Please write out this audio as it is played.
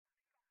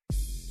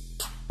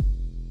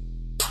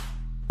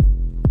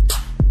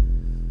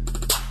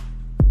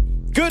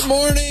Good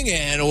morning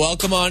and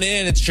welcome on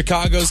in. It's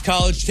Chicago's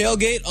College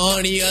Tailgate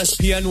on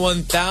ESPN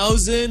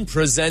 1000,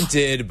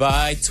 presented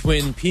by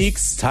Twin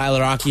Peaks.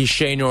 Tyler, Aki,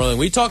 Shea, Norland.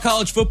 We talk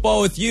college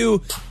football with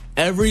you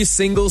every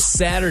single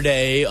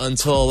Saturday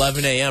until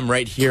 11 a.m.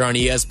 right here on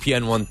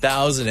ESPN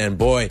 1000. And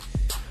boy,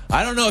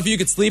 I don't know if you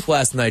could sleep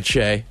last night,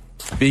 Shea,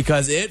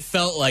 because it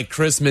felt like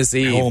Christmas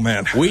Eve. Oh,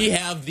 man. We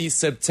have the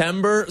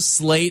September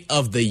slate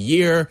of the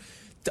year,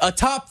 a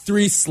top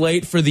 3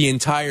 slate for the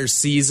entire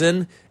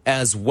season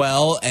as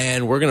well,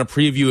 and we're going to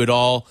preview it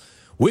all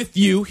with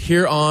you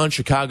here on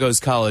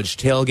Chicago's College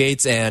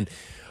Tailgates. And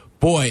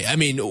boy, I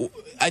mean,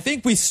 I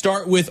think we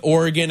start with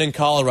Oregon and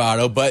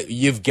Colorado, but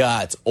you've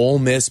got Ole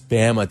Miss,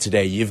 Bama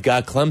today. You've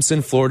got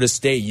Clemson, Florida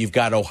State. You've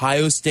got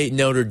Ohio State,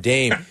 Notre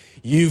Dame.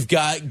 You've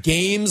got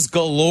games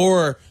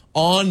galore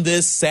on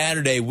this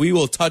Saturday. We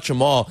will touch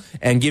them all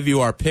and give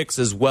you our picks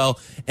as well.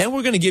 And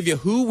we're going to give you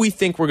who we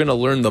think we're going to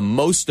learn the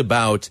most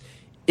about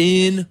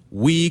in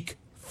week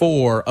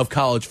 4 of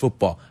college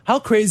football. How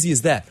crazy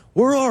is that?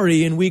 We're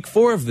already in week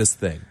 4 of this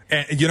thing.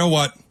 And you know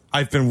what?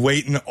 I've been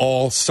waiting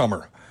all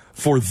summer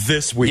for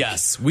this week.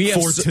 Yes, we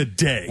have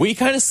today. We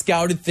kind of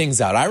scouted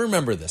things out. I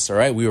remember this, all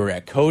right? We were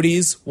at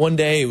Cody's one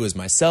day. It was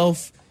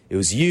myself, it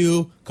was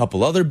you, a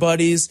couple other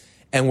buddies,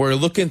 and we're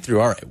looking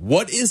through, all right,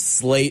 what is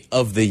slate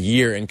of the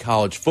year in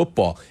college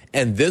football?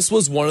 And this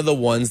was one of the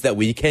ones that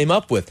we came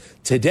up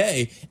with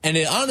today. And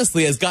it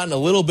honestly has gotten a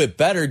little bit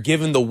better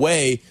given the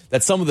way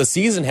that some of the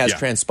season has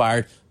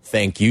transpired.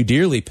 Thank you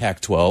dearly,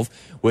 Pac-12,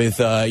 with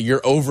your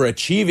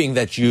overachieving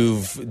that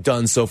you've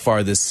done so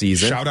far this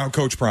season. Shout out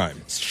Coach Prime.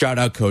 Shout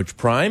out Coach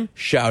Prime.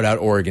 Shout out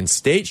Oregon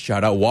State.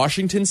 Shout out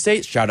Washington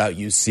State. Shout out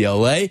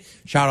UCLA.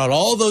 Shout out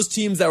all those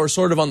teams that were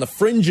sort of on the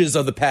fringes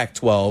of the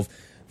Pac-12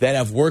 that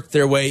have worked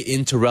their way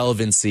into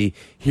relevancy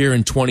here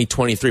in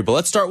 2023. But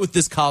let's start with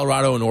this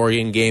Colorado and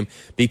Oregon game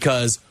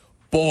because,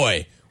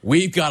 boy,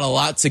 we've got a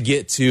lot to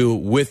get to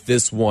with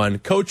this one.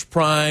 Coach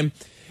Prime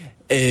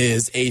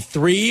is a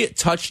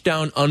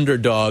 3-touchdown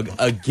underdog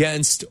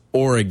against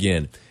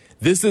Oregon.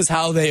 This is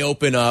how they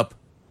open up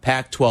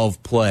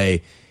Pac-12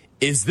 play.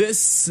 Is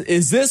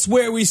this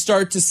where we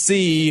start to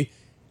see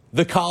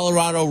the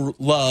Colorado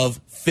love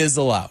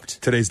fizzle out?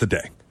 Today's the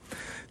day.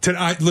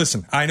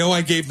 Listen, I know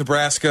I gave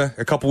Nebraska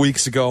a couple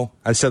weeks ago.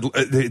 I said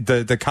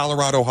the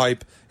Colorado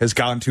hype has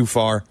gone too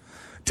far.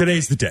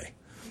 Today's the day.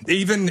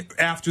 Even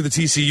after the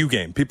TCU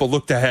game, people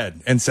looked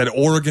ahead and said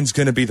Oregon's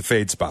going to be the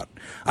fade spot.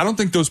 I don't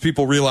think those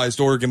people realized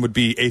Oregon would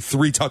be a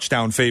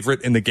 3-touchdown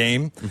favorite in the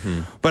game.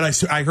 Mm-hmm.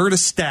 But I heard a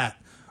stat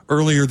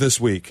earlier this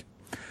week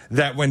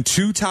that when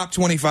 2 top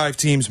 25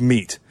 teams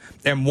meet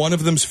and one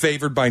of them's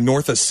favored by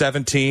north of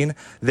 17,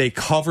 they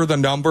cover the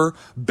number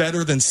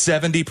better than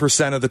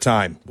 70% of the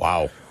time.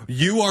 Wow.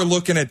 You are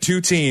looking at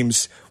 2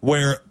 teams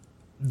where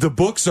the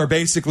books are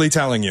basically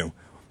telling you,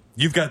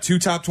 you've got 2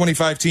 top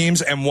 25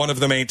 teams, and one of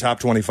them ain't top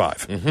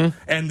 25. Mm-hmm.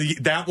 And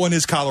that one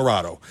is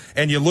Colorado.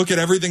 And you look at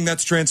everything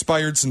that's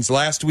transpired since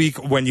last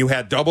week when you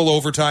had double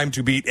overtime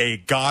to beat a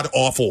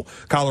god-awful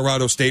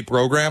Colorado State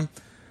program,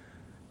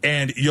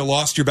 and you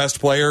lost your best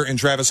player in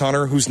Travis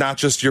Hunter, who's not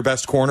just your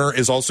best corner,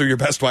 is also your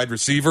best wide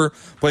receiver,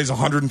 plays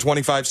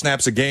 125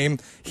 snaps a game.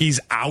 He's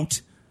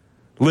out.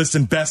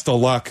 Listen, best of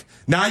luck.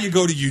 Now you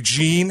go to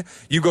Eugene,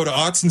 you go to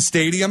Autzen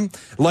Stadium,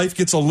 life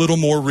gets a little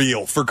more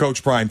real for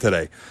Coach Prime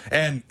today.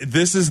 And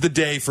this is the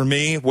day for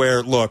me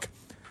where, look,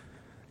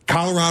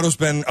 Colorado's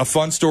been a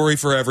fun story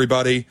for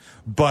everybody,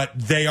 but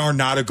they are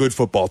not a good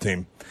football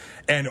team.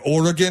 And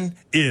Oregon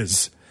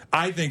is.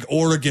 I think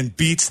Oregon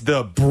beats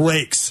the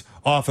brakes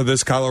off of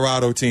this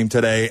Colorado team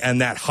today,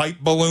 and that hype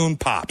balloon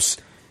pops.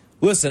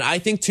 Listen, I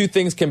think 2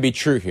 things can be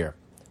true here.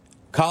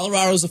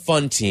 Colorado's a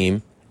fun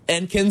team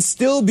and can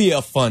still be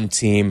a fun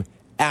team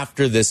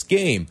after this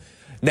game.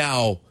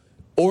 Now,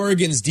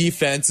 Oregon's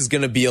defense is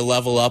going to be a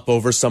level up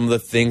over some of the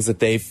things that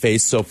they've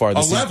faced so far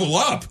this season. Level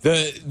up?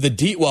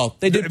 Well,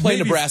 they did play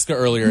Nebraska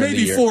earlier in the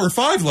year. Maybe 4 or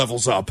 5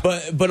 levels up.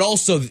 But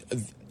also,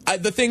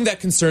 the thing that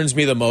concerns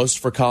me the most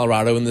for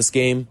Colorado in this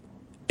game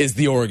is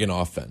the Oregon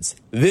offense.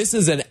 This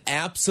is an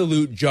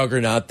absolute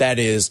juggernaut that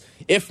is,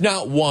 if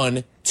not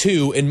 1,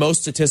 2 in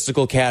most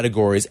statistical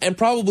categories, and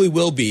probably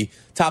will be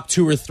top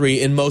 2 or 3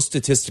 in most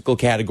statistical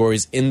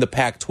categories in the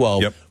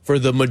Pac-12 for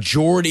the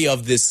majority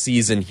of this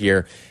season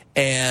here.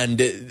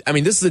 And, I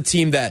mean, this is a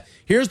team that,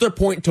 here's their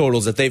point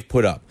totals that they've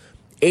put up.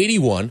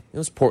 81, it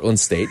was Portland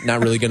State,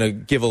 not really going to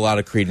give a lot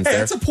of credence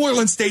there. It's a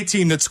Portland State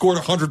team that scored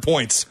 100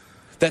 points.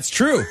 That's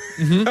true.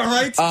 Mm-hmm. All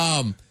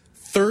right.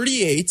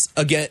 38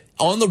 again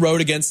on the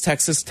road against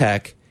Texas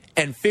Tech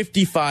and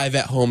 55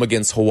 at home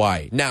against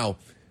Hawaii. Now,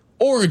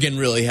 Oregon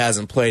really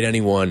hasn't played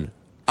anyone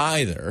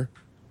either,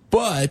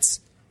 but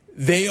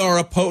they are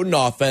a potent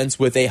offense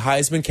with a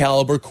Heisman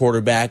caliber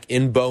quarterback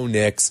in Bo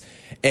Nix,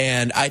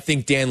 and I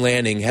think Dan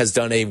Lanning has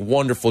done a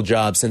wonderful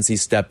job since he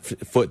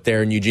stepped foot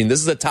there in Eugene.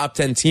 This is a top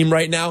 10 team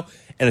right now,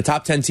 and a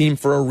top 10 team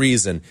for a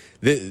reason.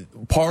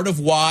 Part of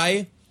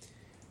why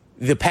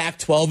the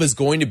Pac-12 is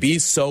going to be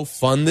so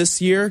fun this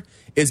year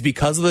is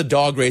because of the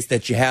dog race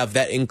that you have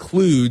that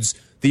includes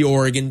the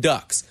Oregon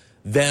Ducks.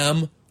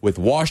 Them with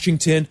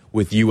Washington,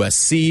 with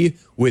USC,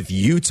 with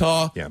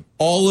Utah. Yeah.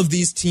 All of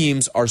these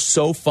teams are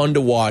so fun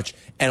to watch,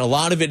 and a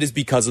lot of it is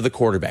because of the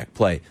quarterback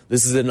play.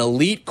 This is an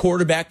elite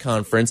quarterback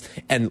conference,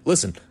 and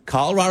listen,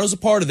 Colorado's a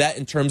part of that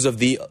in terms of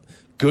the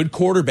good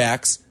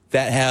quarterbacks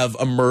that have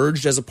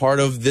emerged as a part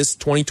of this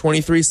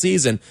 2023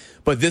 season.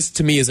 But this,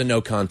 to me, is a no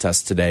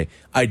contest today.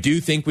 I do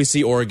think we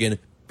see Oregon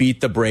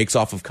beat the brakes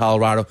off of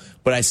Colorado,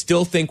 but I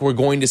still think we're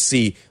going to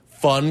see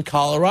fun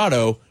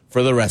Colorado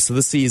for the rest of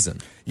the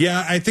season.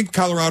 Yeah, I think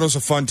Colorado's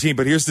a fun team,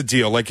 but here's the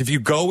deal. Like, if you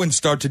go and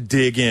start to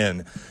dig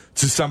in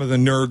to some of the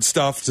nerd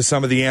stuff, to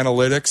some of the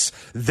analytics,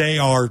 they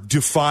are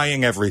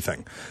defying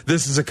everything.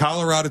 This is a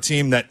Colorado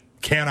team that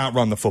cannot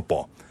run the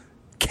football.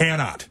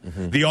 Cannot.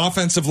 The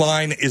offensive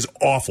line is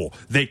awful.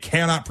 They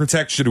cannot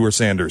protect Shedeur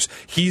Sanders.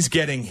 He's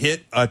getting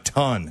hit a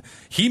ton.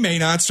 He may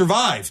not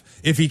survive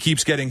if he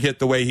keeps getting hit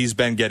the way he's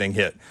been getting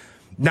hit.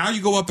 Now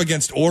you go up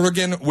against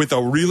Oregon with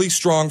a really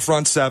strong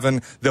front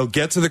seven. They'll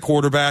get to the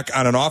quarterback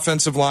on an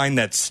offensive line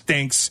that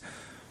stinks.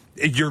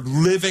 You're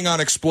living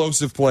on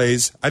explosive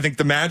plays. I think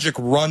the magic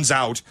runs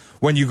out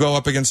when you go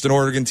up against an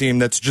Oregon team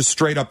that's just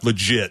straight up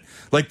legit.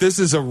 Like, this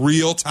is a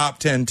real top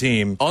 10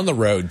 team. On the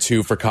road,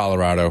 too, for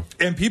Colorado.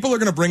 And people are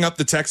going to bring up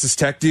the Texas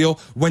Tech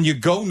deal. When you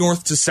go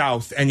north to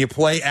south and you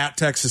play at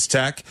Texas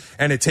Tech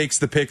and it takes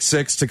the pick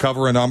six to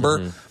cover a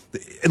number,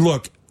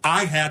 look,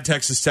 I had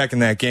Texas Tech in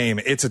that game.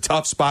 It's a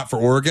tough spot for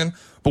Oregon,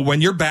 but when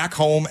you're back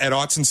home at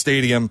Autzen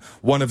Stadium,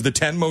 one of the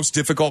 10 most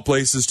difficult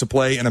places to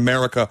play in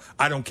America,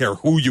 I don't care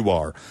who you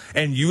are,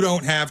 and you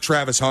don't have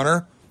Travis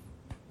Hunter.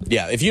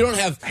 Yeah, if you don't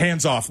have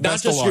hands off,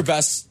 not just your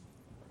best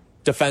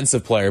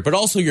defensive player, but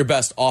also your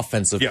best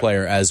offensive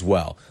player as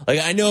well. Like,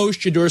 I know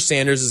Shedeur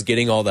Sanders is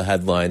getting all the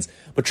headlines,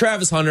 but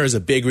Travis Hunter is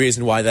a big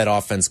reason why that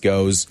offense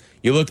goes.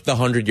 You look at the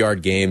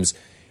 100-yard games.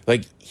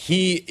 Like,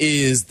 he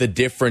is the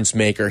difference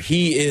maker.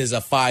 He is a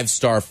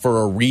 5-star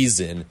for a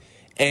reason.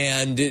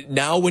 And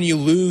now when you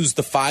lose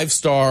the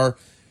 5-star,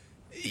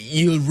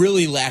 you're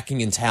really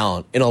lacking in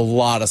talent in a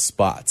lot of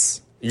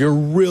spots. You're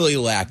really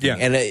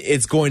lacking, and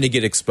it's going to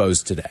get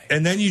exposed today.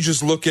 And then you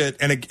just look at,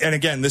 and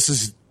again, this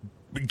is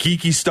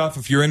geeky stuff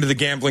if you're into the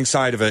gambling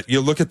side of it.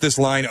 You look at this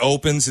line,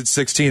 opens at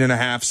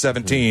 16.5,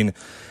 17.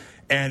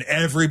 And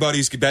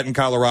everybody's betting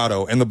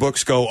Colorado. And the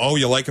books go, oh,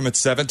 you like him at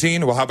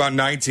 17? Well, how about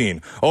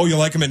 19? Oh, you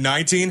like him at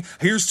 19?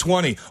 Here's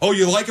 20. Oh,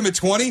 you like him at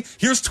 20?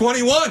 Here's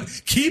 21.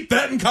 Keep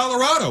betting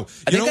Colorado.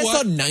 I think I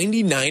saw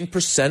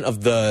 99%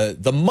 of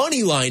the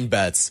money line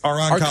bets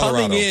are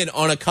coming in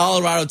on a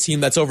Colorado team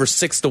that's over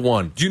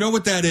 6-1. Do you know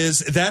what that is?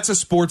 That's a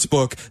sports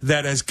book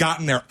that has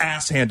gotten their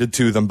ass handed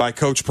to them by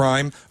Coach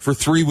Prime for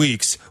 3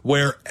 weeks,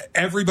 where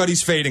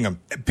everybody's fading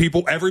them.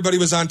 Everybody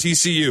was on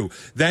TCU.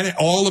 Then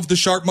all of the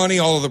sharp money,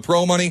 all of the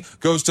pro money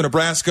goes to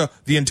Nebraska.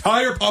 The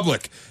entire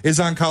public is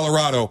on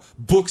Colorado.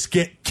 Books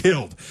get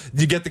killed.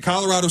 You get the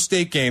Colorado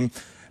State game.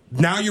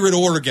 Now you're at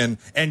Oregon,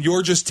 and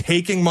you're just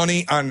taking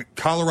money on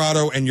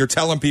Colorado, and you're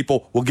telling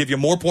people, we'll give you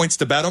more points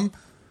to bet them.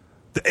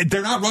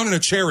 They're not running a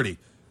charity.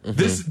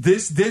 This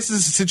is a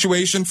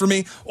situation for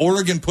me.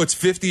 Oregon puts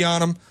 50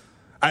 on them.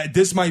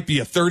 This might be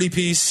a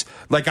 30-piece.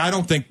 Like, I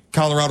don't think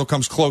Colorado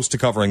comes close to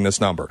covering this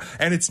number.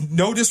 And it's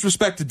no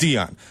disrespect to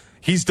Dion.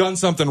 He's done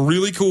something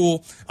really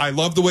cool. I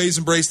love the way he's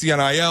embraced the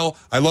NIL.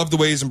 I love the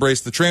way he's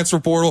embraced the transfer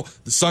portal.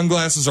 The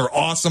sunglasses are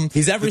awesome.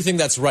 He's everything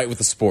that's right with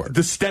the sport.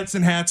 The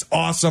Stetson hat's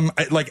awesome.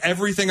 Like,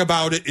 everything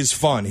about it is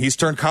fun. He's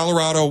turned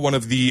Colorado one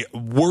of the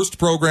worst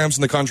programs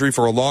in the country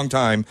for a long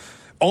time,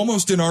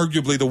 almost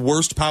inarguably the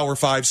worst Power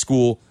 5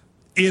 school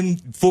in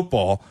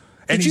football.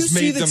 And Did you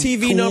see the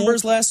TV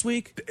numbers last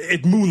week?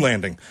 At moon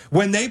landing.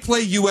 When they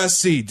play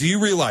USC, do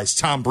you realize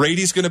Tom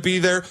Brady's going to be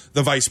there?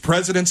 The vice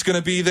president's going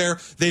to be there.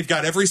 They've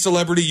got every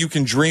celebrity you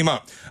can dream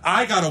up.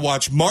 I got to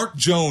watch Mark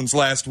Jones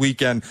last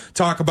weekend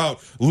talk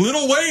about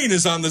Lil Wayne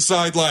is on the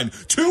sideline.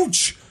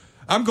 Tooch!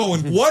 I'm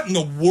going, what in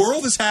the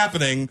world is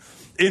happening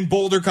in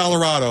Boulder,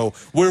 Colorado,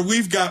 where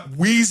we've got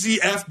Wheezy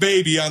F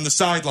Baby on the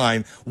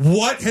sideline?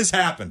 What has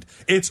happened?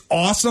 It's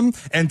awesome.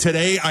 And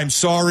today, I'm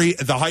sorry,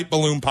 the hype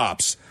balloon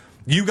pops.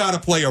 You got to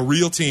play a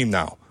real team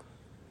now.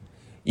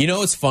 You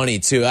know, it's funny,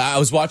 too. I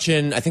was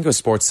watching, I think it was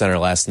SportsCenter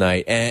last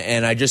night,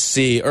 and I just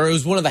see, or it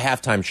was one of the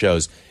halftime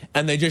shows,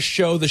 and they just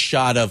show the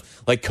shot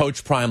of, like,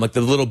 Coach Prime, like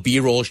the little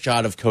B-roll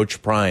shot of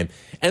Coach Prime.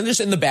 And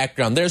just in the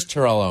background, there's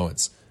Terrell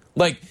Owens.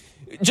 Like,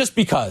 just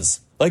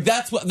because. Like,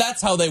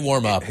 that's how they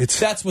warm up.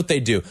 That's what they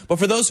do. But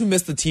for those who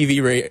missed the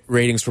TV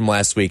ratings from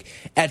last week,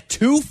 at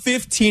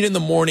 2:15 in the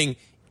morning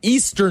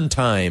Eastern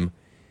time,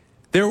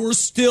 there were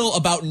still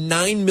about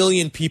 9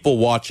 million people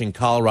watching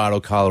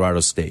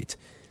Colorado State.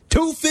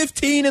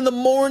 2:15 in the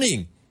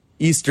morning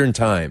Eastern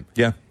time.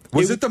 Yeah.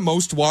 Was it the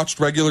most watched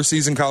regular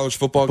season college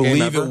football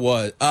game ever? I believe it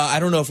was.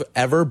 I don't know if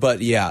ever, but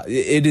yeah,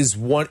 it is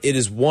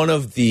one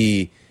of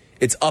the.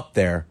 It's up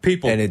there,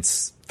 people, and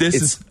it's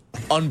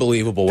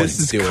unbelievable. What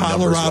this is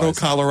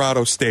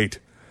Colorado State,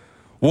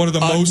 one of the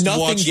most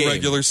watched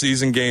regular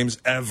season games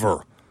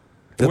ever.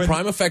 The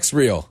prime effect's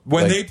real.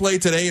 When they play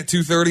today at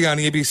 2:30 on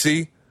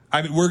ABC.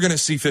 I mean, we're going to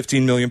see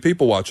 15 million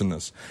people watching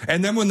this.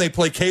 And then when they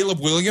play Caleb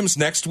Williams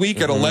next week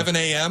at 11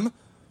 a.m.,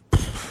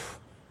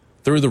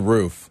 Through the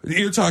roof.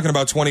 You're talking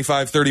about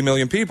 25, 30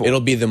 million people.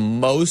 It'll be the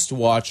most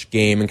watched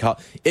game in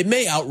college. It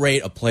may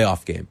outrate a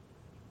playoff game.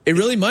 It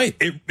really might.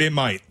 It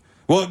might.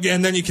 Well,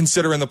 and then you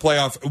consider in the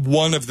playoff,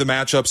 one of the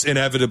matchups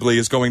inevitably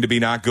is going to be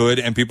not good,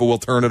 and people will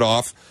turn it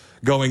off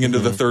going into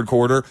the third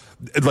quarter.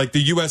 Like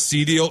the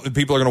USC deal,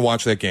 people are going to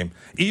watch that game.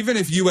 Even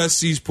if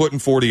USC's putting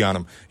 40 on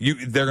them,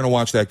 they're going to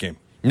watch that game.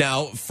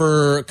 Now,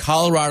 for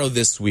Colorado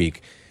this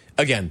week,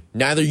 again,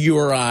 neither you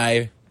or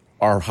I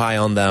are high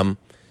on them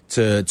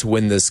to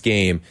win this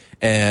game.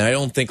 And I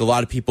don't think a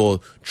lot of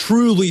people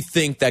truly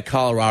think that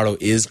Colorado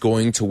is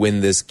going to win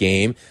this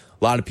game.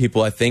 A lot of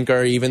people, I think,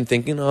 are even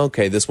thinking,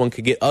 okay, this one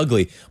could get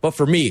ugly. But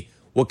for me,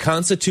 what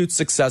constitutes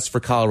success for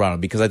Colorado,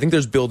 because I think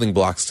there's building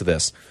blocks to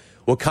this,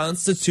 what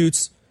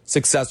constitutes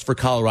success for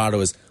Colorado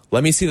is,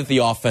 let me see that the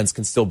offense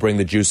can still bring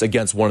the juice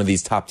against one of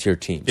these top-tier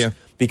teams. Yeah.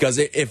 Because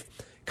if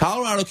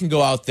Colorado can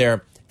go out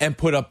there and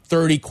put up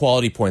 30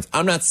 quality points,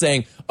 I'm not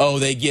saying,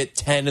 they get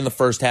 10 in the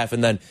first half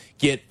and then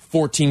get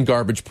 14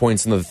 garbage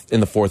points in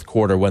the fourth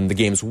quarter when the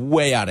game's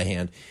way out of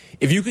hand.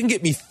 If you can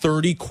get me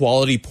 30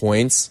 quality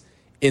points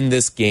in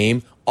this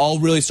game, I'll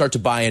really start to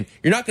buy in.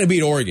 You're not going to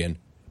beat Oregon,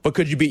 but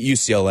could you beat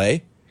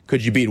UCLA?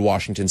 Could you beat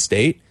Washington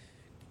State?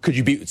 Could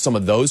you beat some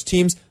of those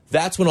teams?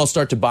 That's when I'll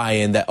start to buy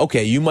in that,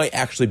 okay, you might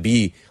actually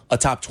be a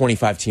top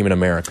 25 team in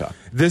America.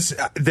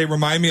 They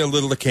remind me a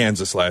little of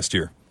Kansas last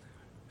year.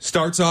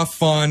 Starts off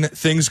fun,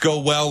 things go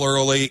well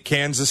early.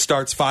 Kansas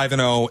starts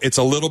 5-0. It's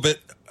a little bit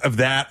of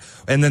that,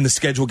 and then the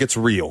schedule gets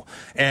real.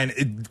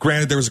 And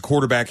granted, there was a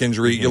quarterback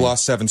injury. You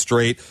lost 7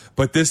 straight.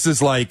 But this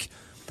is like,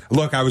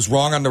 look, I was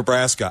wrong on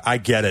Nebraska. I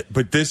get it.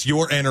 But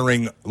you're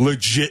entering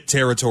legit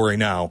territory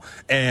now.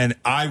 And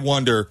I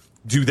wonder,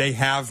 do they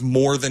have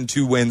more than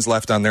 2 wins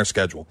left on their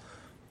schedule?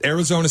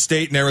 Arizona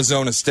State and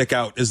Arizona stick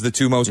out as the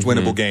 2 most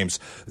winnable games.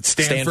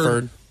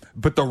 Stanford.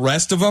 But the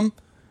rest of them,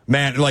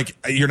 man, like,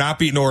 you're not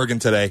beating Oregon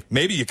today.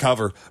 Maybe you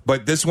cover,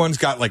 but this one's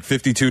got like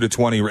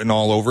 52-20 written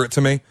all over it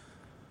to me.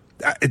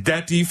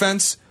 That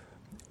defense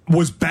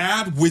was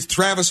bad with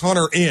Travis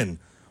Hunter in.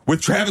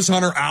 With Travis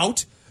Hunter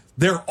out,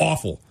 they're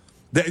awful.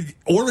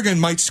 Oregon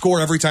might score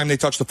every time they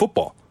touch the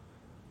football.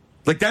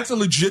 Like, that's a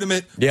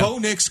legitimate. Yeah. Bo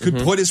Nix could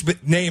put his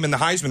name in the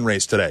Heisman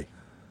race today.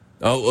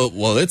 Oh,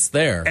 well, it's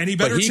there. And he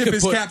better tip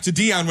his cap to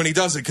Deion when he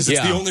does it, because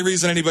it's the only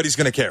reason anybody's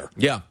going to care.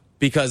 Yeah,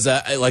 because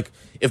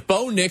if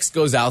Bo Nix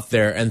goes out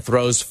there and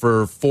throws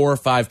for 4 or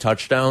 5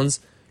 touchdowns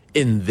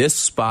in this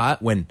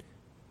spot when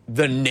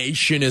the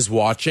nation is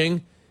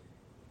watching,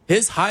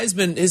 his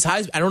Heisman,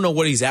 I don't know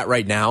what he's at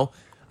right now.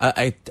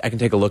 I can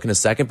take a look in a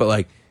second, but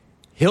like,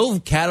 he'll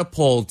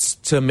catapult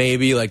to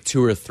maybe like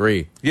 2 or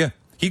 3. Yeah,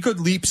 he could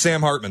leap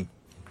Sam Hartman.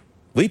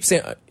 Leap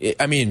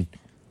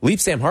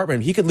Sam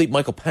Hartman. He could leap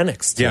Michael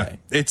Penix today.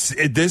 Yeah,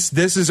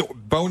 this is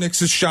Bo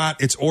Nix's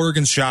shot. It's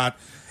Oregon's shot,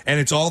 and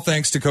it's all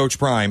thanks to Coach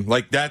Prime.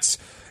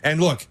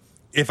 And look,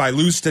 if I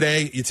lose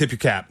today, you tip your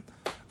cap.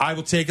 I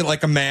will take it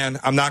like a man.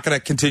 I'm not going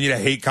to continue to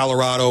hate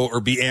Colorado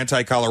or be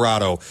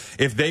anti-Colorado.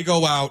 If they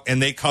go out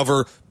and they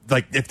cover,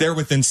 like, if they're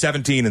within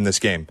 17 in this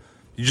game,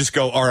 you just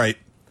go, all right,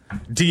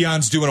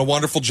 Deion's doing a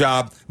wonderful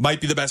job. Might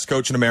be the best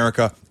coach in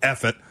America.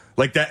 F it.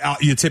 Like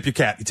that, you tip your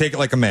cap. You take it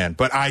like a man.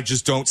 But I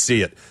just don't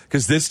see it,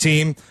 because this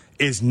team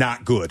is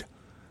not good.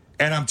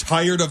 And I'm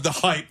tired of the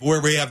hype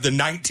where we have the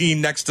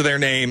 19 next to their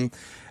name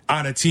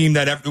on a team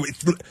that...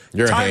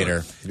 You're a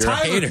hater. You're a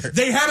hater.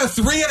 They had a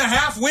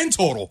 3.5 win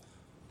total.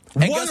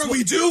 What are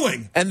we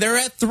doing? And they're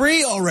at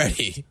 3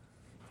 already.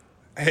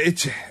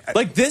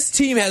 This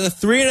team has a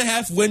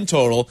 3.5 win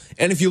total,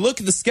 and if you look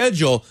at the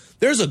schedule,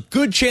 there's a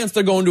good chance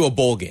they're going to a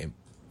bowl game.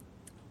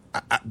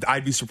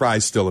 I'd be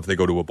surprised still if they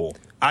go to a bowl.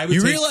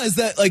 Realize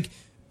that,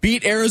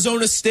 beat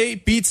Arizona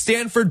State, beat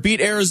Stanford,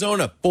 beat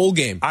Arizona, bowl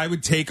game. I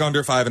would take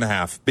under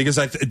 5.5, because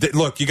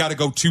look, you got to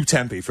go to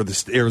Tempe for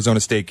the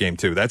Arizona State game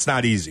too. That's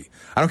not easy.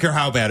 I don't care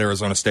how bad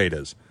Arizona State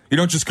is. You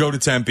don't just go to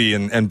Tempe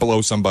and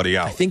blow somebody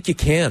out. I think you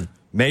can.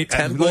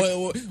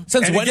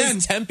 Since when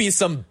is Tempe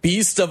some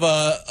beast of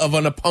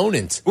an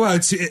opponent? Well,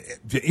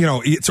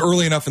 it's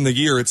early enough in the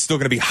year. It's still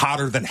going to be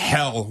hotter than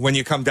hell when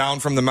you come down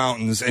from the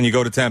mountains and you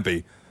go to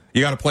Tempe.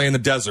 You got to play in the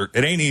desert.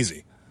 It ain't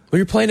easy. Well,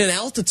 you're playing in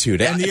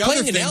altitude. And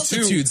playing in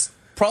altitude's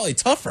probably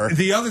tougher.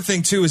 The other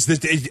thing too is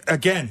that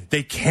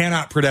they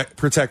cannot protect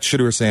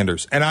Shedeur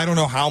Sanders, and I don't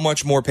know how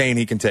much more pain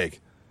he can take.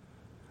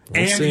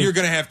 We'll see. You're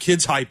going to have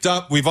kids hyped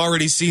up. We've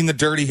already seen the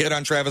dirty hit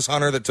on Travis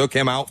Hunter that took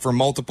him out for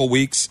multiple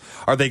weeks.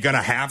 Are they going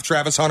to have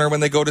Travis Hunter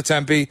when they go to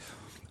Tempe?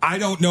 I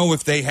don't know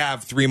if they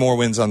have 3 more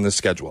wins on this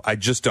schedule. I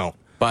just don't.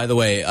 By the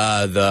way,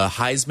 the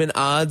Heisman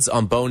odds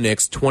on Bo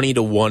Nix,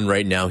 20-1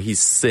 right now. He's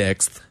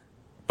 6th.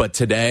 But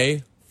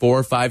today, 4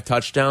 or 5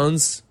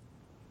 touchdowns,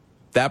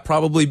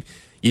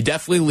 you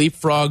definitely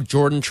leapfrog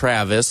Jordan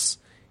Travis.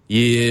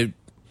 Sam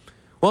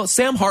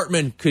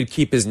Hartman could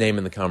keep his name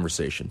in the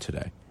conversation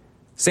today.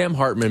 Sam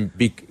Hartman,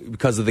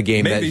 because of the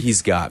game that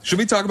he's got. Should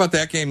we talk about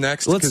that game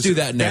next? Let's do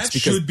that next. That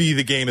should be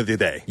the game of the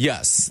day.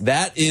 Yes,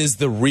 that is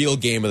the real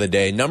game of the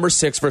day. Number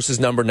 6 versus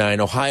number 9.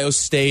 Ohio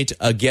State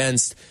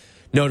against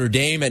Notre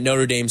Dame at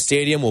Notre Dame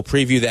Stadium. We'll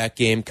preview that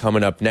game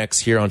coming up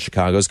next here on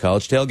Chicago's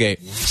College Tailgate.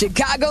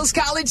 Chicago's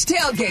College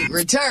Tailgate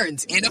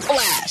returns in a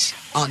flash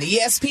on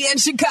ESPN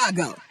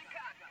Chicago.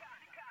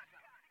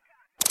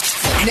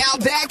 Now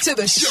back to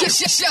the show.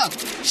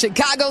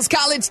 Chicago's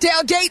College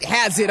Tailgate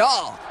has it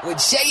all with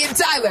Shea and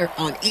Tyler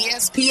on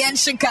ESPN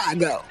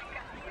Chicago.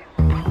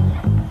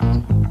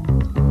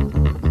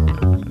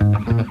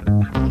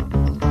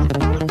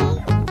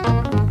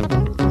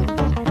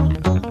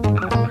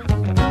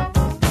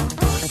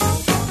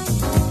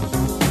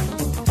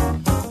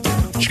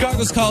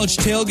 Chicago's College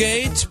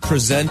Tailgate,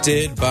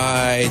 presented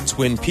by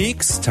Twin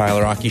Peaks.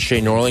 Tyler Rocky,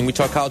 Shea Norling. We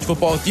talk college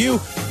football with you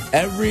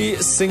every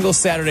single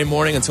Saturday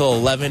morning until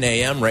 11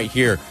 a.m. right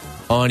here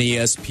on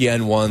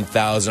ESPN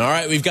 1000. All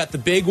right, we've got the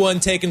big one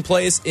taking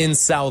place in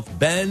South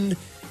Bend.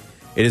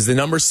 It is the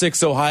number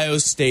 6 Ohio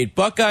State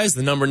Buckeyes,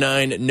 the number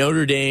 9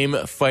 Notre Dame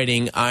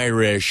Fighting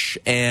Irish,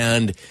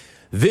 and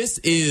this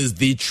is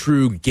the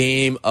true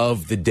game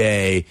of the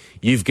day.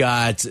 You've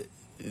got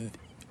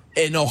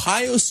an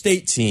Ohio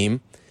State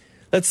team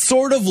that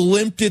sort of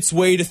limped its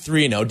way to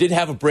 3-0. Did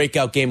have a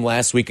breakout game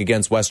last week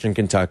against Western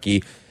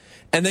Kentucky.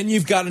 And then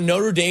you've got a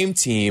Notre Dame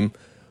team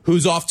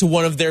who's off to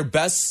one of their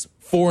best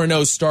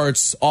 4-0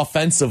 starts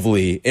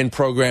offensively in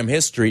program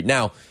history.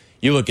 Now,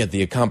 you look at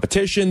the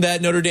competition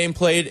that Notre Dame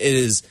played, it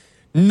is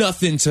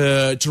nothing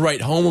to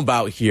write home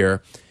about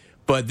here.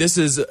 But this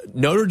is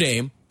Notre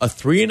Dame, a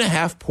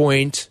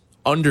 3.5-point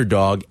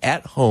underdog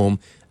at home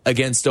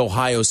against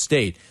Ohio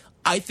State.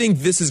 I think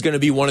this is going to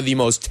be one of the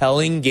most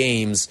telling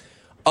games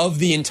of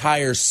the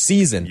entire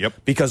season.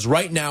 Yep. Because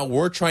right now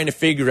we're trying to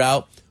figure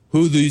out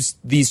who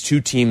these two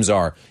teams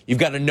are. You've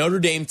got a Notre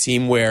Dame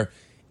team where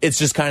it's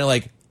just kind of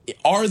like,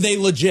 are they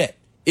legit?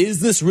 Is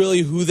this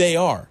really who they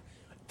are?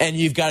 And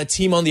you've got a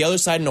team on the other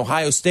side in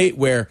Ohio State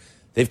where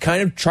they've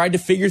kind of tried to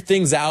figure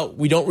things out.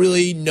 We don't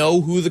really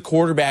know who the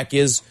quarterback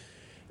is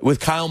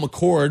with Kyle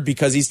McCord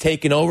because he's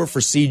taken over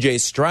for C.J.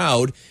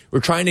 Stroud.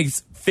 We're trying to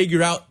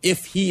figure out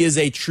if he is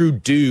a true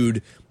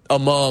dude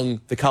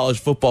among the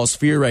college football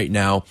sphere right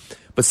now.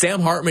 But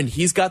Sam Hartman,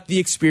 he's got the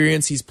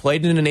experience. He's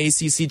played in an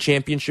ACC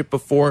championship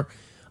before.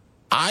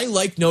 I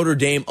like Notre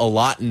Dame a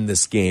lot in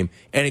this game,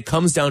 and it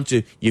comes down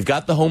to you've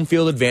got the home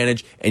field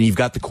advantage, and you've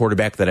got the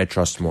quarterback that I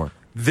trust more.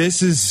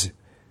 This is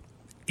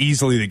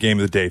easily the game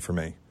of the day for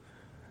me.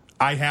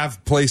 I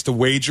have placed a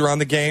wager on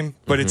the game,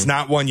 but it's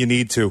not one you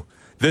need to.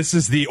 This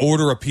is the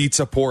order a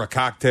pizza, pour a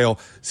cocktail,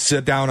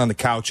 sit down on the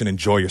couch, and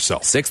enjoy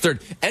yourself. 6:30.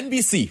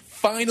 NBC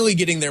finally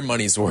getting their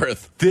money's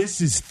worth.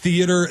 This is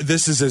theater.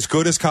 This is as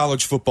good as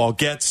college football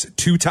gets.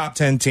 2 top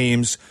 10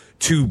 teams,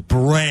 2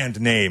 brand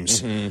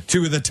names,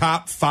 2 of the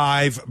top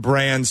 5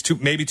 brands,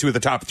 maybe 2 of the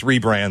top 3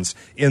 brands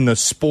in the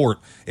sport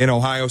in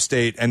Ohio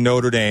State and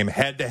Notre Dame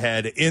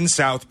head-to-head in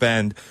South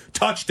Bend.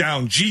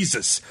 Touchdown,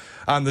 Jesus,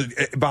 on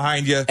the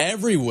behind you.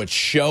 Every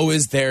show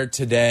is there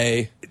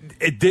today.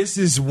 This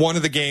is one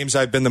of the games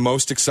I've been the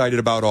most excited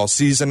about all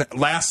season.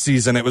 Last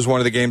season, it was one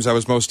of the games I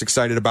was most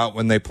excited about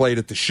when they played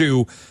at the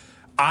Shoe.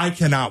 I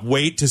cannot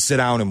wait to sit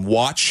down and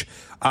watch.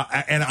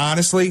 And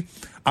honestly,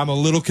 I'm a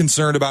little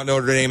concerned about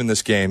Notre Dame in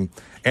this game.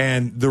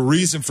 And the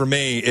reason for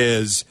me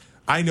is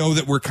I know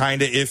that we're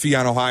kind of iffy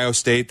on Ohio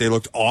State. They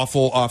looked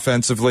awful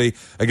offensively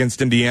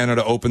against Indiana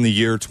to open the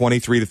year,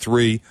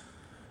 23-3.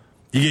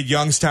 You get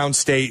Youngstown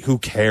State, who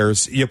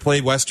cares? You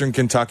play Western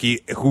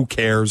Kentucky, who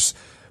cares?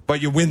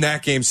 But you win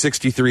that game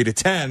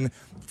 63-10.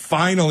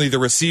 Finally, the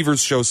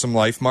receivers show some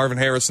life. Marvin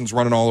Harrison's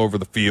running all over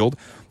the field.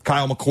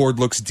 Kyle McCord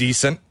looks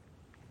decent.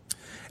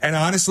 And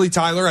honestly,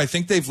 Tyler, I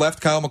think they've left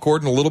Kyle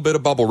McCord in a little bit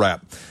of bubble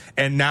wrap.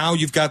 And now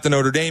you've got the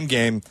Notre Dame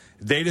game.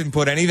 They didn't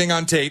put anything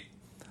on tape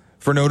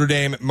for Notre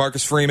Dame,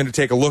 Marcus Freeman to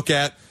take a look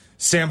at.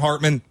 Sam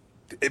Hartman,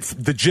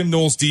 the Jim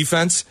Knowles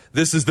defense,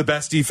 this is the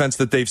best defense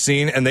that they've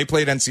seen, and they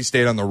played NC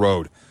State on the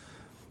road.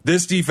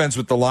 This defense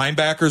with the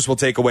linebackers will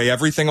take away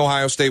everything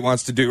Ohio State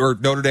wants to do, or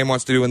Notre Dame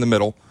wants to do in the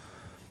middle.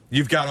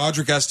 You've got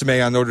Audric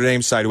Estime on Notre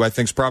Dame's side, who I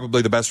think is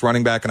probably the best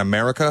running back in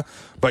America,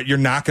 but you're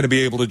not going to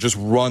be able to just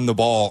run the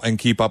ball and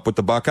keep up with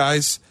the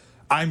Buckeyes.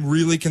 I'm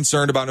really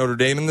concerned about Notre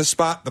Dame in this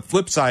spot. The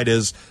flip side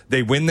is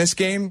they win this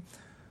game,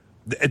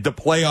 the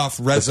playoff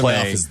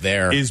resume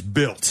is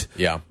built.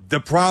 Yeah. The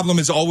problem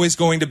is always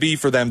going to be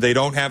for them, they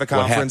don't have a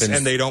conference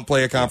and they don't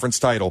play a conference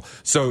title.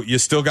 So you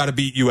still got to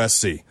beat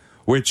USC,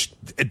 which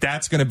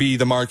that's going to be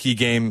the marquee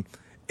game.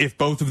 If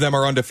both of them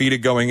are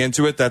undefeated going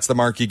into it, that's the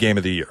marquee game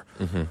of the year.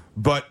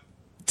 But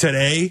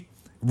today,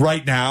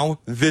 right now,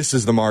 this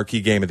is the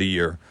marquee game of the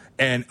year,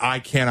 and I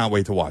cannot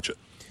wait to watch it.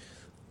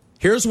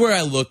 Here's where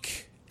I look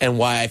and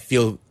why I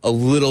feel a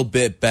little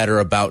bit better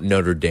about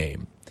Notre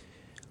Dame.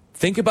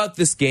 Think about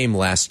this game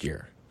last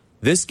year.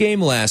 This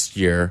game last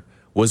year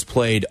was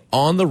played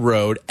on the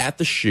road at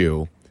the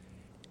Shoe,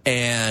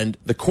 and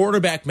the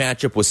quarterback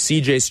matchup was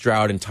C.J.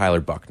 Stroud and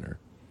Tyler Buckner.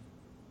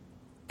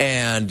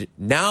 And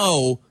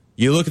now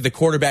you look at the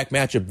quarterback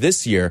matchup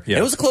this year, and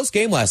it was a close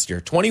game last year,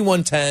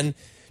 21-10.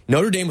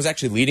 Notre Dame was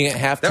actually leading at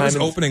halftime. That was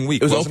opening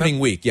week, It was opening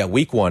week,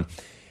 week 1.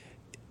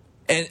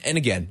 And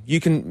again, you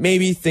can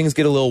maybe things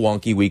get a little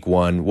wonky week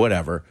 1,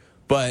 whatever.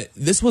 but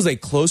this was a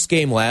close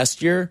game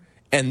last year,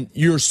 and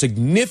you're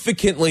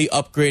significantly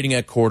upgrading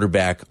at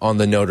quarterback on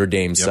the Notre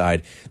Dame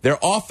side. Their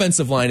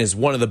offensive line is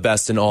one of the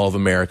best in all of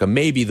America,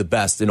 maybe the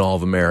best in all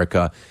of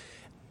America.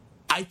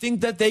 I think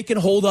that they can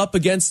hold up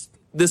against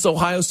this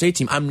Ohio State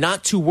team. I'm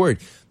not too worried.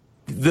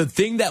 The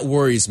thing that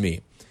worries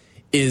me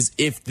is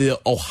if the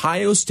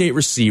Ohio State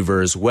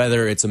receivers,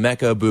 whether it's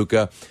Emeka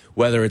Egbuka,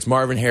 whether it's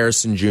Marvin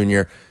Harrison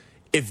Jr.,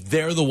 if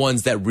they're the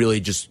ones that really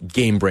just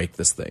game break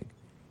this thing.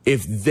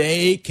 If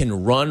they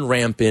can run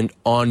rampant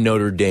on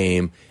Notre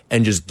Dame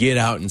and just get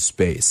out in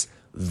space,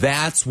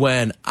 that's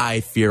when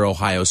I fear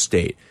Ohio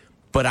State.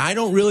 But I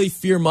don't really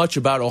fear much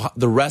about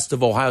the rest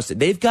of Ohio State.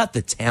 They've got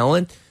the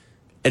talent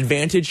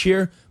advantage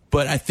here,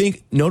 but I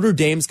think Notre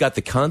Dame's got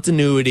the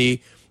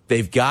continuity.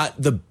 They've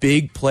got the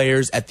big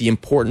players at the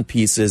important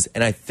pieces,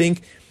 and I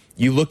think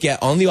you look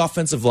at on the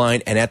offensive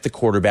line and at the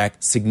quarterback,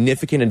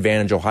 significant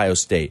advantage Ohio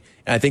State.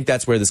 And I think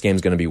that's where this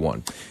game's going to be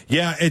won.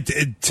 Yeah,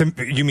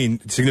 you mean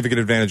significant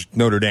advantage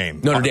Notre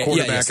Dame? Notre Dame,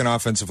 quarterback and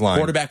offensive line.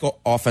 Quarterback,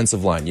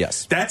 offensive line,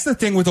 yes. That's the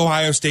thing with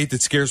Ohio State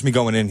that scares me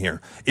going in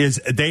here,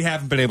 is they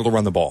haven't been able to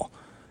run the ball.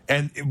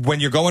 And when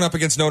you're going up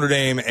against Notre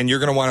Dame and you're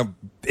going to want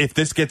to, if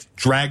this gets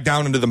dragged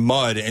down into the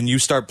mud and you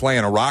start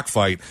playing a rock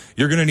fight,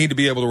 you're going to need to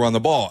be able to run the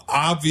ball.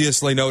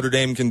 Obviously, Notre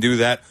Dame can do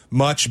that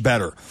much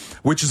better,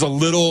 which is a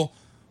little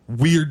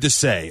weird to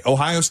say.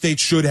 Ohio State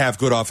should have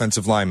good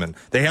offensive linemen.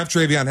 They have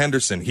Travion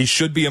Henderson. He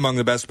should be among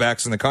the best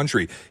backs in the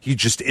country. He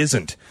just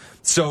isn't.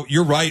 So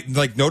you're right.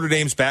 Like, Notre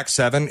Dame's back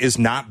seven is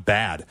not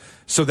bad.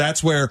 So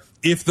that's where,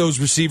 if those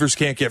receivers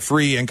can't get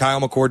free and Kyle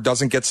McCord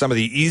doesn't get some of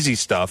the easy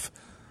stuff,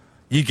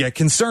 you get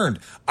concerned.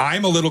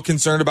 I'm a little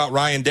concerned about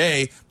Ryan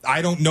Day.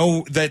 I don't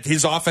know that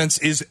his offense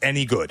is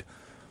any good.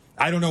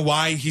 I don't know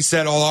why he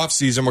said all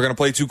offseason we're going to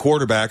play two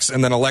quarterbacks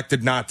and then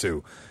elected not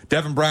to.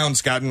 Devin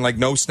Brown's gotten like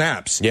no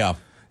snaps. Yeah.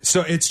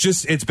 So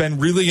it's been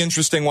really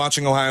interesting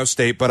watching Ohio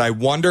State, but I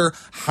wonder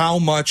how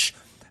much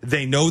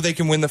they know they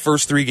can win the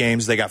first three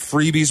games. They got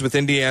freebies with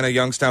Indiana,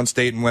 Youngstown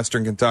State, and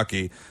Western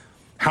Kentucky.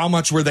 How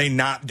much were they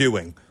not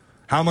doing?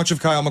 How much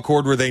of Kyle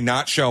McCord were they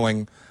not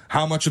showing?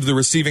 How much of the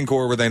receiving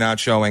core were they not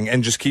showing?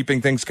 And just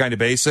keeping things kind of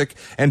basic.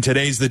 And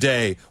today's the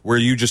day where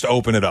you just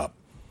open it up.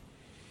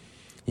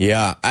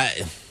 Yeah.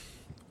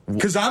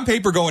 Because on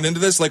paper going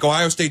into this, like,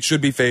 Ohio State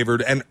should be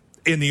favored. And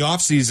in the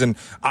offseason,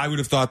 I would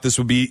have thought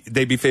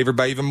they'd be favored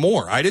by even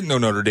more. I didn't know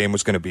Notre Dame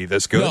was going to be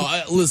this good.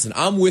 No, listen,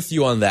 I'm with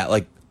you on that.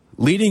 Like,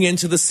 leading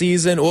into the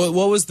season,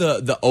 what was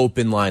the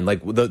open line?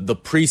 Like, the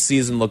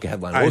preseason look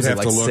ahead line? What was it,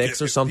 like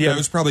 6 or something? Yeah, it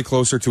was probably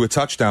closer to a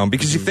touchdown.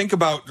 Because you think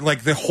about,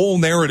 like, the whole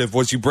narrative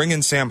was you bring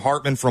in Sam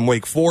Hartman from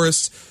Wake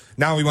Forest.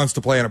 Now he wants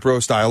to play in a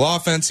pro-style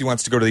offense. He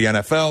wants to go to the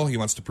NFL. He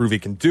wants to prove he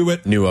can do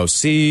it. New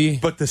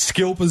OC. But the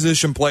skill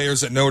position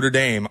players at Notre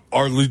Dame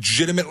are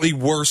legitimately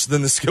worse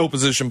than the skill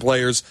position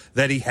players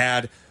that he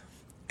had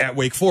at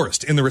Wake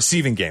Forest in the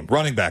receiving game.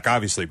 Running back,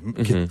 obviously,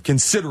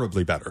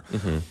 considerably better.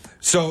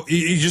 So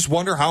you just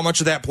wonder how much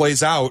of that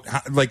plays out.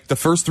 Like, the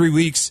first 3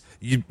 weeks,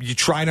 you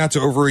try not to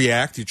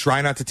overreact. You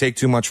try not to take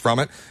too much from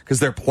it because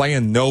they're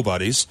playing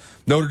nobodies.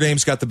 Notre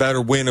Dame's got the better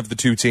win of the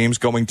two teams,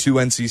 going to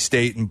NC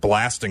State and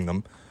blasting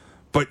them.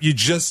 But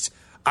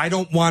I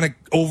don't want to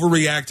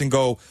overreact and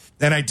go,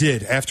 and I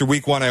did. After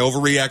week one, I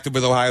overreacted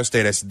with Ohio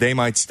State. I said, they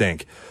might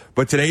stink.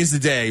 But today's the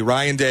day.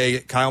 Ryan Day,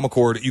 Kyle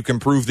McCord, you can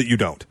prove that you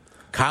don't.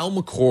 Kyle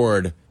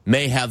McCord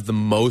may have the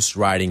most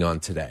riding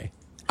on today.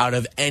 Out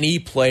of any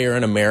player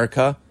in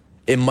America,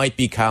 it might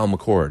be Kyle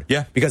McCord.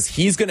 Yeah. Because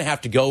he's going to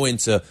have to go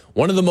into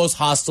one of the most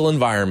hostile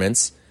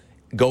environments,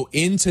 go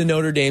into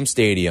Notre Dame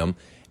Stadium,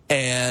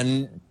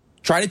 and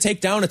try to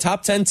take down a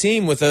top 10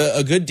 team with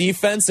a good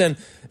defense, and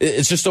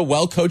it's just a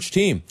well-coached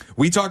team.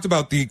 We talked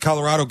about the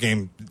Colorado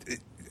game,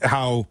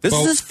 how this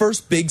is his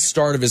first big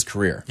start of his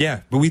career.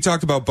 Yeah, but we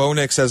talked about Bo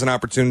Nix as an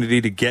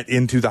opportunity to get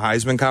into the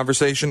Heisman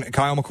conversation.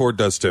 Kyle McCord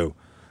does too.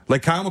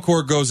 Like, Kyle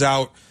McCord goes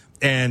out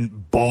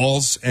and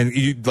balls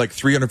and like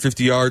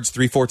 350 yards,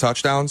 3-4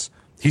 touchdowns.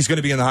 He's going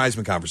to be in the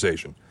Heisman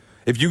conversation.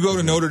 If you go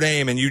to Notre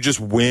Dame and you just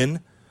win,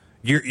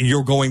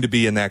 you're going to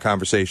be in that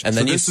conversation. And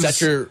then you set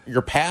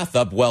your path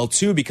up well,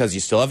 too, because you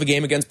still have a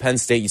game against Penn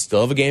State. You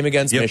still have a game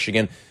against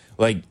Michigan.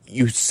 Like,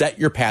 you set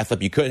your path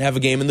up. You could have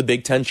a game in the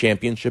Big Ten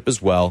championship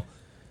as well.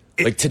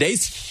 Like,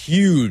 today's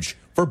huge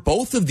for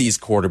both of these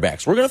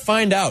quarterbacks. We're going to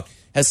find out.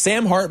 Has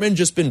Sam Hartman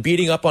just been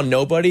beating up on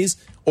nobodies,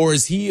 or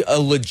is he a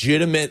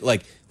legitimate,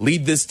 like,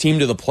 lead this team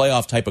to the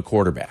playoff type of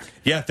quarterback?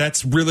 Yeah,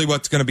 that's really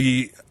what's going to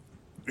be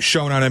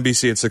shown on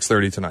NBC at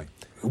 6:30 tonight.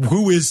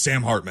 Who is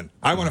Sam Hartman?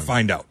 I want to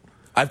find out.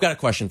 I've got a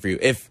question for you.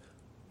 If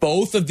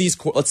both of these,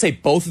 let's say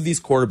both of these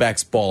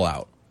quarterbacks ball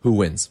out, who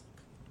wins?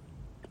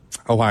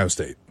 Ohio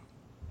State.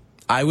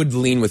 I would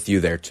lean with you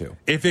there too.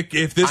 I'm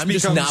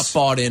just not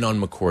bought in on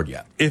McCord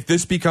yet. If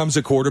this becomes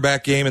a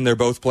quarterback game and they're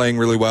both playing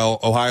really well,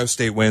 Ohio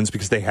State wins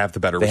because they have the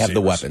better receivers. They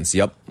have the weapons.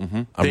 Yep.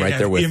 I'm right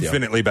there with you.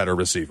 Infinitely better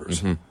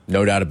receivers.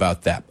 No doubt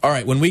about that. All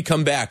right, when we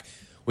come back,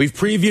 we've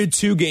previewed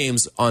 2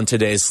 games on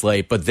today's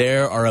slate, but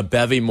there are a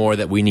bevy more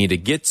that we need to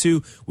get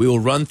to. We will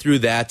run through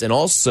that, and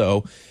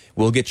also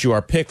We'll get you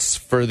our picks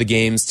for the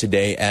games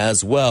today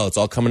as well. It's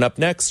all coming up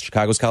next.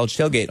 Chicago's College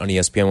Tailgate on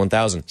ESPN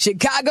 1000.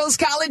 Chicago's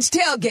College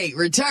Tailgate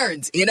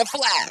returns in a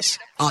flash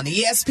on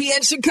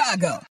ESPN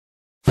Chicago.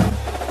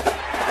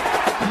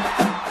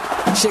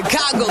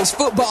 Chicago's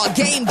football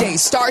game day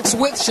starts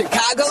with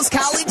Chicago's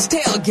College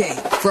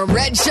Tailgate. From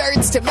red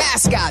shirts to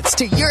mascots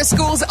to your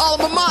school's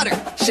alma mater,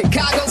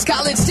 Chicago's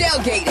College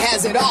Tailgate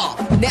has it all.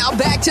 Now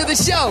back to the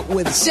show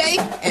with Shea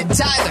and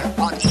Tyler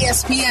on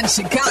ESPN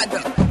Chicago.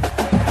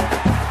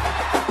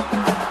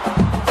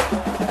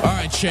 All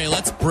right, Shea,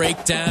 let's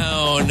break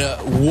down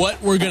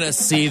what we're going to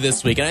see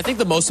this week. And I think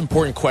the most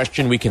important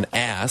question we can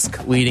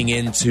ask leading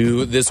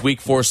into this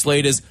Week 4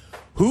 slate is,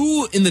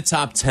 who in the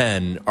top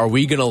 10 are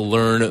we going to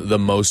learn the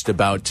most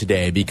about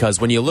today?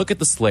 Because when you look at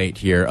the slate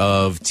here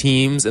of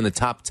teams in the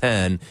top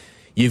 10,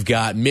 you've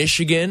got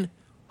Michigan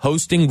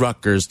hosting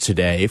Rutgers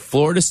today,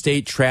 Florida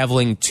State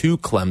traveling to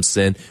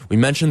Clemson. We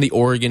mentioned the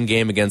Oregon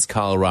game against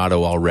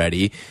Colorado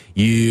already.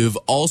 You've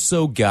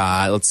also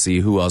got, let's see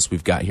who else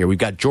we've got here. We've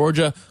got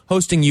Georgia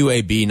hosting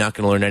UAB, not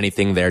going to learn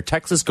anything there.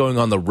 Texas going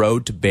on the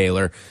road to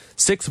Baylor.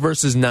 6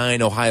 versus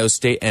 9, Ohio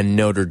State and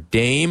Notre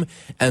Dame.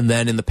 And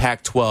then in the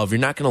Pac-12, you're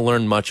not going to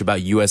learn much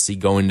about USC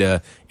going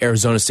to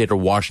Arizona State or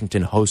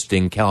Washington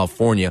hosting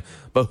California.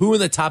 But who in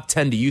the top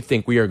 10 do you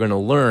think we are going to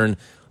learn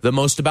the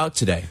most about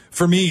today?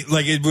 For me,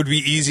 it would be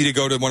easy to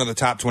go to one of the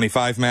top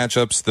 25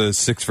 matchups, the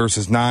 6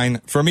 versus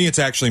 9. For me, it's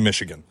actually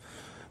Michigan.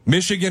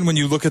 Michigan, when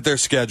you look at their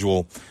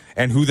schedule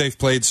and who they've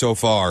played so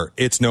far,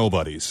 it's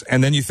nobody's.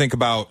 And then you think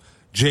about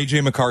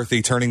J.J.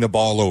 McCarthy turning the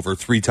ball over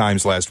 3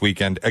 times last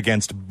weekend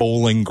against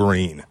Bowling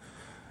Green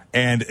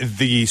and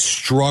the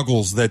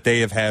struggles that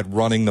they have had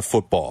running the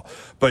football.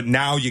 But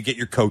now you get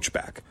your coach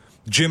back.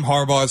 Jim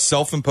Harbaugh's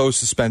self-imposed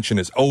suspension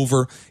is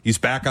over. He's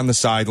back on the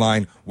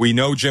sideline. We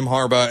know Jim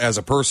Harbaugh as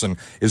a person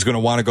is going to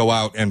want to go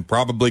out and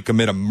probably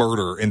commit a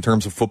murder in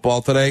terms of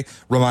football today.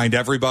 Remind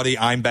everybody,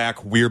 I'm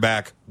back, we're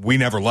back, we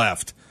never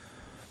left.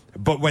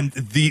 But when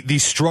the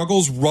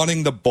struggles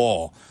running the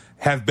ball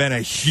have been a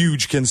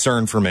huge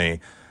concern for me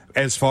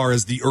as far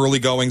as the early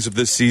goings of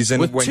this season.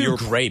 With when 2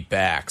 great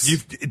backs.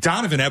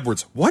 Donovan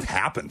Edwards, what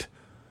happened?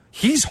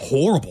 He's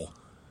horrible.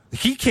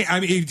 He can't. I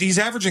mean, he's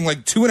averaging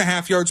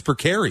 2.5 yards per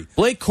carry.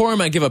 Blake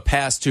Corum I give a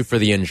pass to for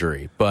the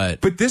injury,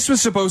 but this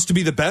was supposed to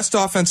be the best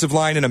offensive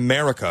line in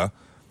America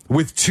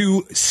with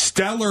 2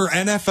 stellar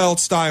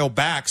NFL-style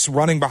backs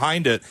running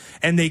behind it,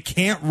 and they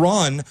can't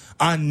run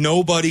on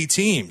nobody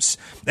teams.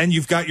 And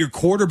you've got your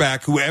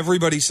quarterback, who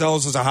everybody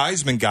sells as a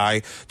Heisman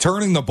guy,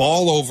 turning the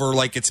ball over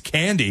like it's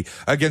candy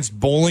against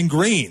Bowling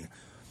Green.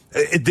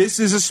 This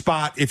is a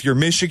spot, if you're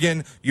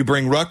Michigan, you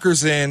bring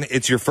Rutgers in,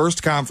 it's your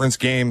first conference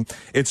game.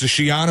 It's a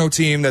Schiano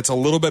team that's a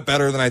little bit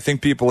better than I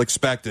think people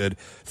expected.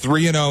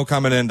 3-0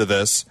 coming into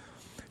this.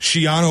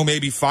 Schiano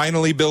maybe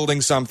finally building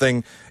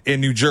something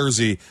in New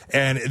Jersey,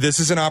 and this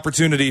is an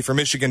opportunity for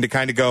Michigan to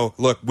kind of go,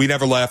 look, we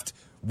never left.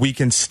 We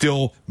can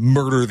still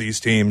murder these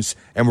teams,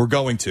 and we're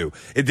going to.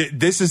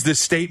 This is the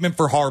statement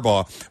for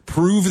Harbaugh.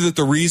 Prove that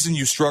the reason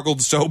you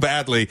struggled so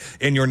badly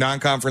in your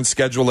non-conference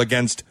schedule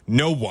against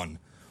no one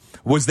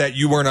was that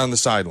you weren't on the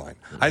sideline.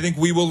 I think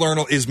we will learn,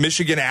 is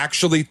Michigan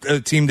actually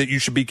a team that you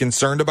should be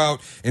concerned about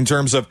in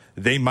terms of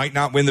they might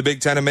not win the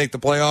Big Ten and make the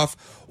playoff?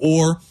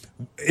 Or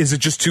is it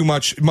just too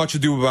much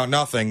ado about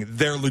nothing?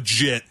 They're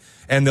legit,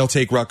 and they'll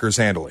take Rutgers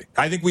handily.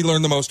 I think we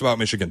learned the most about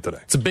Michigan today.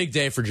 It's a big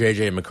day for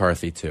J.J.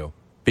 McCarthy, too,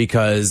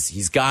 because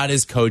he's got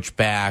his coach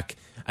back.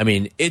 I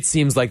mean, it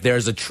seems like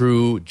there's a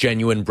true,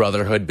 genuine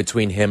brotherhood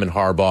between him and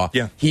Harbaugh.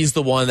 Yeah. He's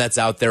the one that's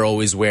out there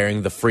always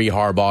wearing the free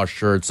Harbaugh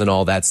shirts and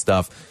all that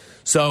stuff.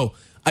 So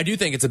I do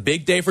think it's a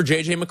big day for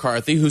J.J.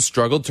 McCarthy, who's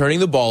struggled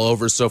turning the ball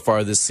over so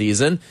far this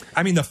season.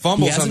 I mean, the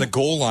fumbles on the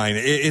goal line.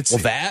 The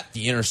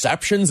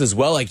interceptions as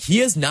well. He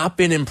has not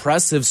been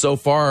impressive so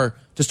far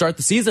to start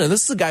the season. And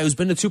this is a guy who's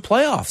been to 2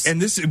 playoffs.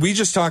 And we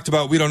just talked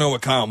about, we don't know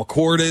what Kyle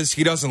McCord is.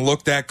 He doesn't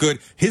look that good.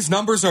 His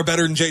numbers are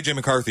better than J.J.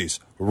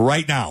 McCarthy's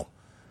right now.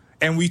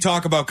 And we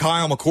talk about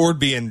Kyle McCord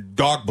being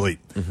dog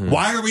bleat. Mm-hmm.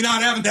 Why are we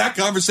not having that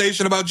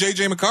conversation about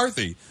J.J.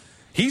 McCarthy?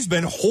 He's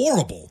been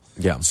horrible.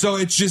 Yeah. So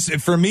it's just,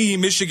 for me,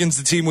 Michigan's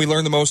the team we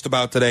learned the most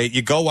about today.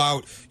 You go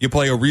out, you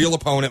play a real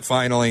opponent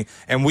finally,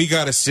 and we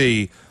got to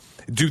see,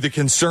 do the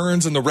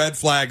concerns and the red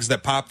flags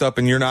that popped up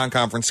in your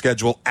non-conference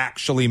schedule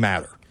actually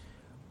matter?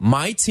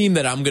 My team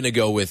that I'm going to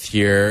go with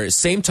here,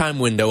 same time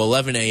window,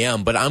 11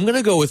 a.m., but I'm going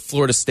to go with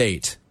Florida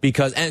State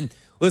because, and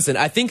listen,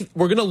 I think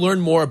we're going to learn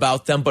more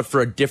about them, but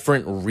for a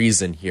different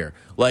reason here.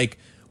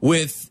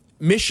 With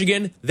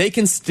Michigan, they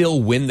can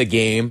still win the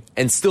game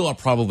and still are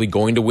probably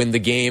going to win the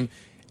game,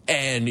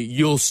 and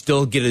you'll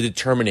still get a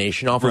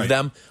determination off of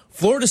them.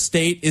 Florida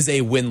State is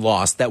a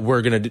win-loss that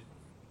we're going to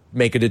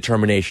make a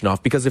determination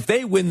off, because if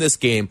they win this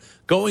game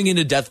going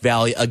into Death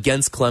Valley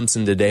against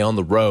Clemson today on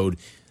the road,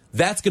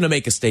 that's going to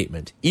make a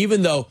statement,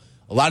 even though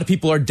a lot of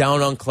people are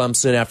down on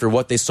Clemson after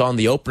what they saw in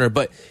the opener.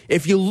 But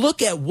if you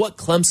look at what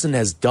Clemson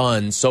has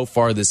done so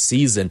far this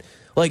season,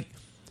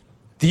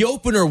 the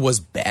opener was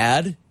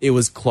bad. It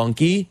was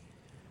clunky,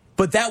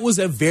 but that was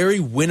a very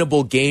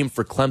winnable game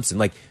for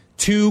Clemson.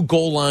 2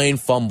 goal line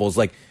fumbles.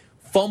 Like,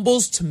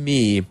 fumbles to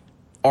me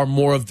are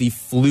more of the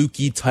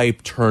fluky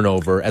type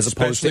turnover as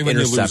opposed to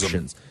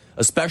interceptions.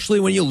 Especially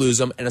when you lose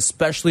them, and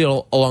especially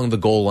along the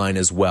goal line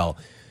as well.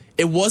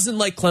 It wasn't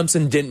like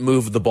Clemson didn't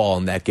move the ball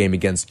in that game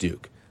against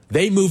Duke.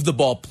 They moved the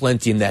ball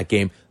plenty in that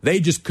game. They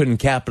just couldn't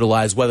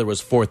capitalize, whether it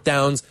was fourth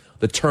downs,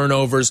 the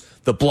turnovers,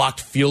 the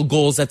blocked field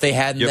goals that they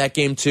had in that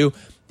game too.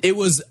 It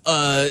was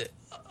a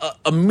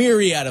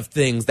myriad of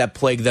things that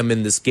plagued them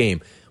in this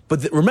game.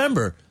 But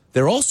remember,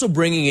 they're also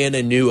bringing in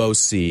a new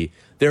OC.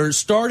 They're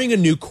starting a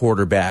new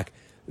quarterback.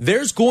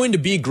 There's going to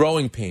be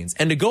growing pains.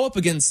 And to go up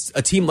against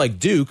a team like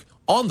Duke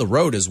on the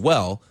road as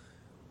well,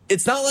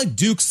 it's not like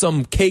Duke's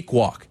some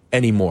cakewalk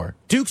anymore.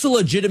 Duke's a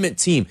legitimate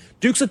team.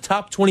 Duke's a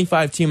top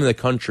 25 team in the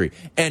country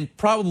and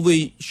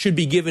probably should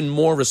be given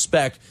more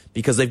respect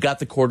because they've got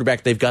the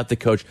quarterback, they've got the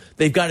coach,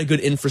 they've got a good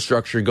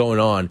infrastructure going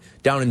on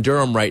down in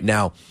Durham right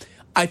now.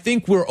 I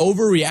think we're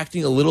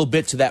overreacting a little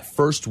bit to that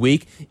first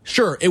week.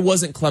 Sure, it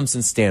wasn't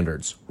Clemson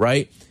standards,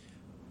 right?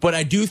 But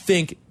I do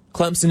think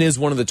Clemson is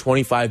one of the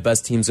 25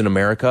 best teams in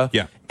America.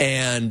 Yeah.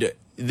 And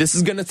this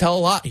is going to tell a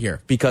lot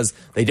here because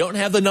they don't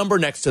have the number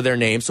next to their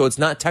name, so it's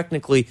not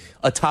technically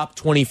a top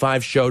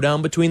 25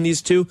 showdown between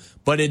these two,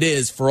 but it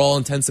is, for all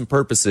intents and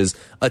purposes,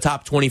 a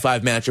top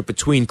 25 matchup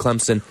between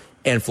Clemson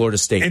and Florida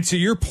State. And to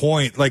your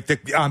point, like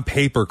on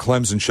paper,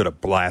 Clemson should have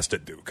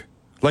blasted Duke.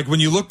 Like when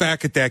you look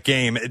back at that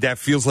game, that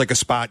feels like a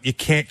spot you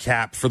can't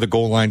cap for the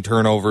goal line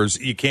turnovers.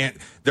 You can't.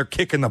 They're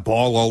kicking the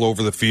ball all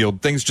over the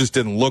field. Things just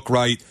didn't look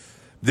right.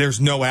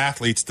 There's no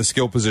athletes, the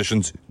skill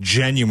positions,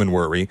 genuine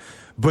worry.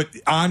 But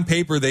on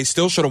paper, they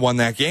still should have won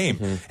that game.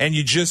 Mm-hmm. And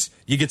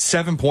you get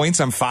 7 points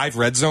on 5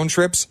 red zone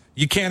trips.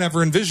 You can't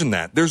ever envision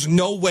that. There's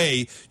no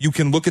way you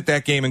can look at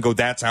that game and go,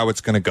 that's how it's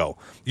going to go.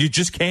 You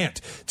just can't.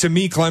 To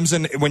me,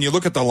 Clemson, when you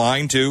look at the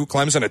line, too,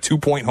 Clemson, a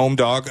 2-point home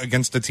dog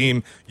against a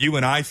team you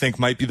and I think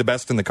might be the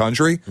best in the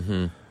country.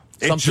 Mm-hmm.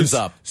 Something's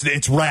up.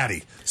 It's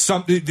ratty.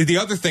 The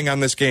other thing on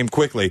this game,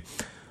 quickly,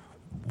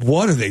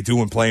 what are they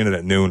doing playing it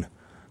at noon?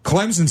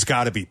 Clemson's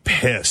got to be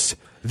pissed.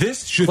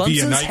 This should be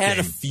a night game. Clemson's had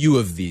a few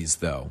of these,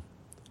 though.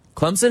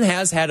 Clemson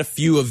has had a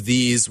few of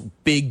these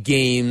big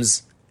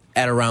games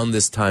at around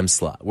this time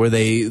slot where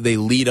they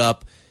lead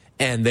up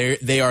and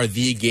they are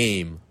the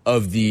game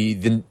of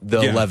the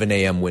 11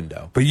 a.m.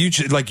 window. But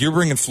you're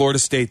bringing Florida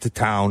State to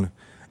town,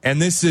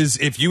 and this is,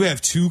 if you have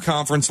 2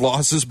 conference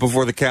losses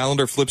before the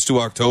calendar flips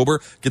to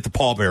October, get the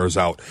pallbearers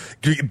out.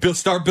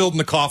 Start building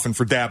the coffin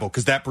for Dabo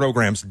because that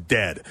program's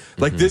dead.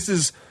 Like this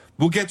is.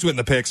 We'll get to it in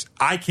the picks.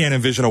 I can't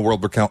envision a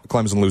world where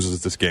Clemson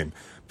loses this game.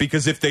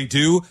 Because if they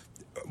do,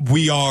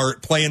 we are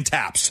playing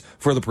taps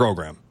for the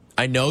program.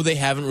 I know they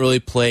haven't really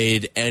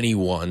played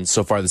anyone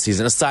so far this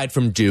season, aside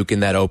from Duke in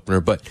that opener,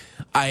 but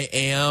I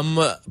am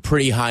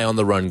pretty high on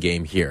the run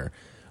game here.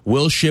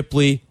 Will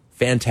Shipley,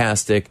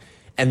 fantastic.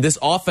 And this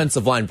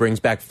offensive line brings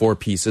back 4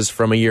 pieces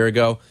from a year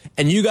ago.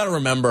 And you got to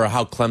remember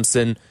how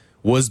Clemson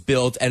was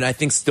built, and I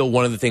think still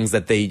one of the things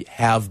that they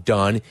have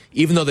done,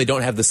 even though they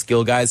don't have the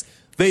skill guys,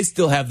 they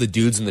still have the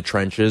dudes in the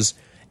trenches,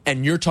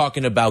 and you're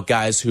talking about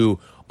guys who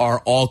are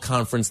all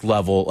conference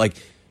level. Like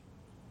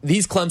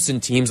these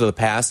Clemson teams of the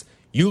past,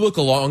 you look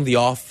along the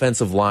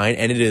offensive line,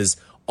 and it is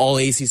all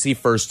ACC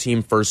first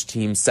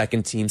team,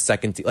 second team,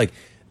 like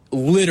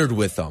littered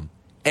with them.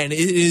 And it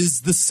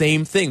is the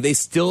same thing. They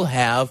still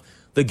have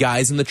the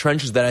guys in the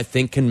trenches that I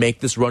think can make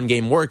this run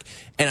game work.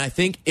 And I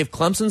think if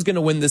Clemson's going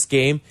to win this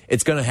game,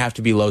 it's going to have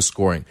to be low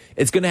scoring.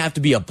 It's going to have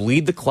to be a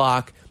bleed the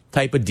clock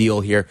type of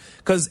deal here.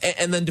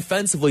 And then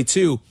defensively,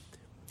 too,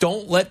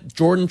 don't let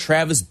Jordan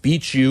Travis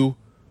beat you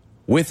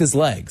with his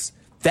legs.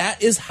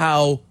 That is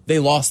how they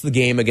lost the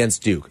game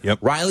against Duke. Yep.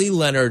 Riley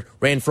Leonard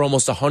ran for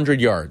almost 100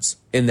 yards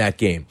in that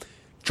game.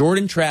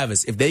 Jordan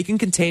Travis, if they can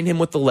contain him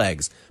with the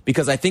legs,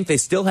 because I think they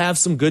still have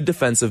some good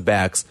defensive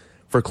backs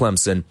for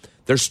Clemson,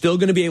 they're still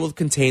going to be able to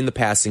contain the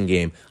passing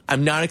game.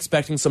 I'm not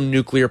expecting some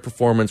nuclear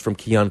performance from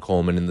Keon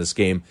Coleman in this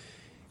game.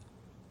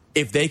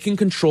 If they can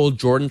control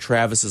Jordan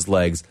Travis's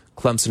legs,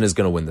 Clemson is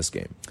going to win this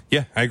game.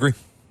 Yeah, I agree.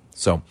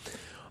 So,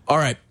 all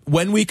right,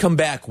 when we come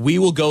back, we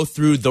will go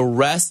through the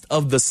rest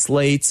of the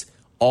slates,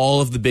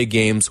 all of the big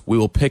games. We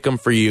will pick them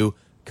for you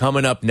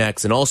coming up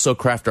next, and also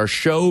craft our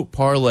show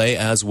parlay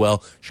as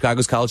well.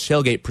 Chicago's College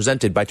Tailgate,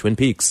 presented by Twin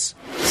Peaks.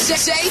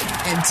 Shea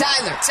and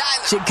Tyler.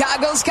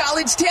 Chicago's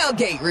College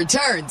Tailgate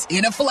returns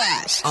in a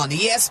flash on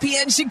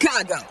ESPN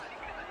Chicago.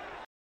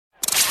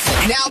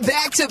 Now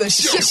back to the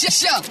show.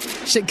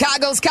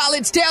 Chicago's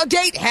College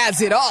Tailgate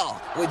has it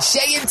all with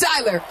Shea and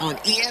Tyler on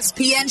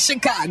ESPN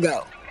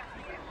Chicago.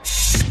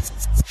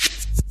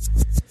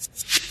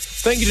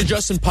 Thank you to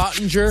Justin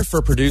Pottinger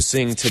for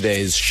producing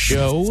today's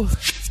show.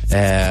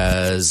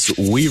 As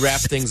we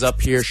wrap things up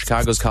here,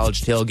 Chicago's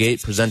College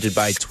Tailgate, presented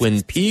by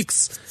Twin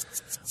Peaks.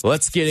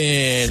 Let's get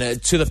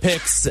into the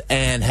picks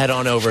and head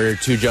on over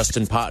to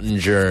Justin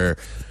Pottinger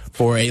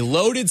for a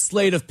loaded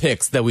slate of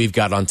picks that we've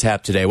got on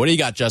tap today. What do you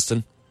got,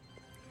 Justin?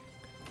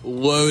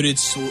 Loaded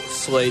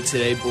slate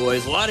today,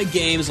 boys. A lot of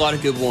games, a lot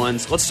of good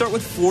ones. Let's start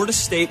with Florida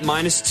State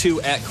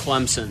 -2 at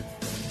Clemson.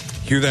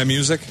 Hear that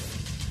music?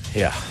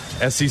 Yeah.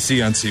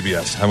 SEC on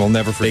CBS. I will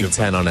never forget. Big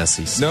Ten on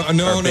SEC. No.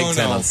 Big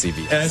Ten on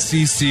CBS.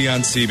 SEC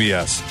on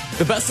CBS.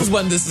 The best is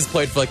when this is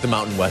played for like the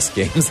Mountain West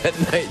games at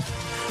night.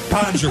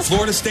 Podger,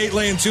 Florida State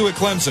laying 2 at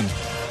Clemson.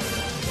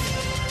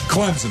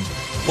 Clemson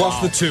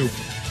plus the 2.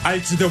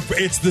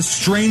 It's the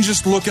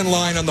strangest looking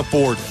line on the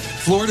board.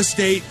 Florida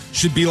State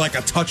should be like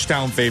a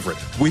touchdown favorite.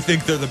 We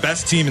think they're the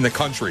best team in the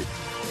country.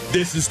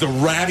 This is the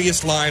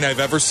rattiest line I've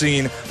ever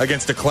seen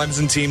against a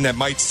Clemson team that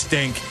might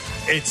stink.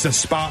 It's a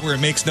spot where it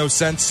makes no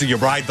sense, so you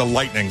ride the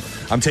lightning.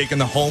 I'm taking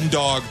the home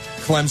dog,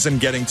 Clemson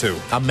getting 2.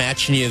 I'm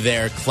matching you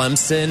there.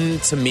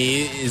 Clemson, to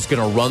me, is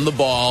going to run the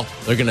ball.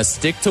 They're going to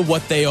stick to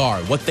what they are,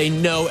 what they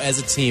know as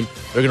a team.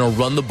 They're going to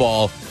run the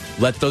ball.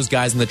 Let those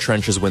guys in the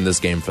trenches win this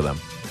game for them.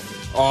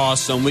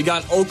 Awesome. We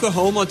got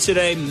Oklahoma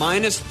today,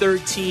 minus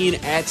 13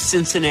 at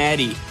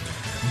Cincinnati.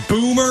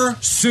 Boomer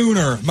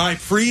Sooner, my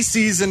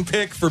preseason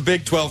pick for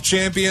Big 12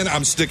 champion.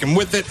 I'm sticking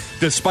with it,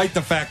 despite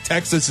the fact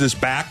Texas is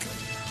back.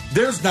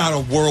 There's not a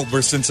world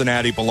where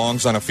Cincinnati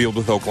belongs on a field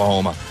with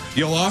Oklahoma.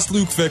 You lost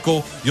Luke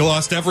Fickell. You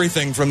lost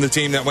everything from the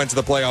team that went to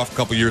the playoff a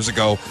couple years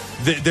ago.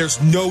 There's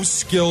no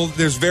skill.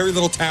 There's very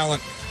little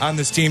talent on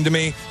this team to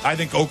me. I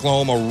think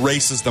Oklahoma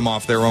races them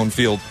off their own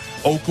field.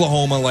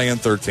 Oklahoma laying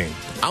 13.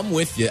 I'm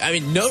with you. I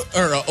mean,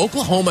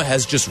 Oklahoma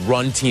has just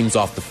run teams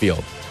off the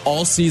field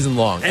all season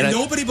long. And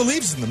nobody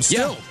believes in them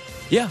still.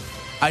 Yeah.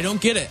 I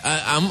don't get it.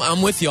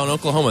 I'm with you on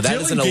Oklahoma.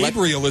 That is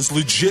Gabriel is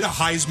legit a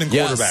Heisman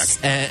quarterback. Yes,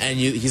 and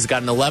he's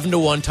got an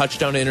 11-to-1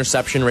 touchdown to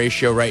interception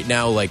ratio right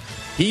now. Like,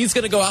 he's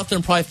going to go out there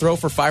and probably throw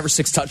for 5 or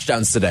 6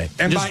 touchdowns today.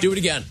 And just do it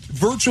again.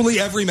 Virtually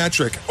every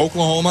metric,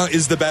 Oklahoma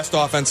is the best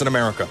offense in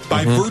America.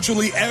 By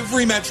virtually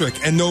every metric,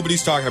 and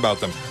nobody's talking about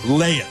them.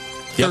 Lay it.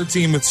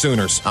 13 with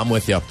Sooners. I'm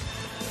with you.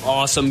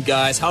 Awesome,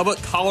 guys. How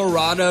about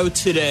Colorado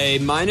today?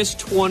 Minus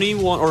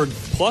 21 or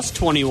plus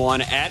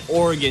 21 at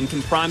Oregon.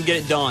 Can Prime get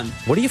it done?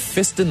 What are you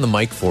fisting the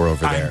mic for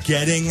over there? I'm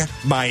getting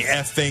my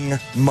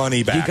effing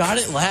money back. You got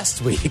it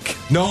last week.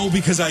 No,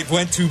 because I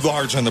went too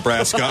large on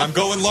Nebraska. I'm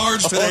going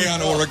large today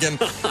on Oregon.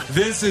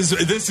 This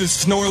is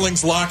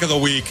Snorling's lock of the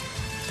week.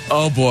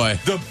 Oh, boy.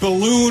 The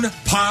balloon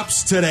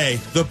pops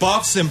today. The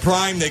Buffs and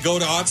Prime, they go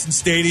to Autzen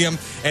Stadium,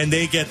 and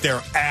they get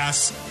their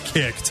ass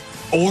kicked.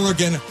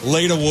 Oregon,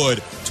 Leda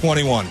Wood,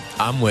 21.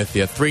 I'm with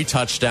you. 3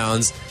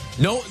 touchdowns.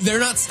 No, they're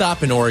not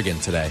stopping Oregon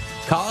today.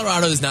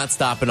 Colorado is not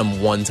stopping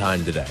them one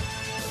time today,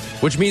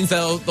 which means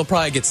they'll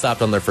probably get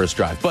stopped on their first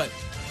drive. But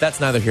that's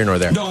neither here nor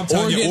there. No, I'm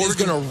telling Oregon you, is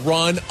going to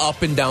run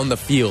up and down the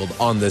field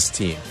on this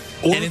team.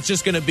 And it's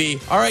just going to be,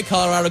 all right,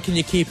 Colorado, can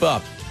you keep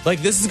up?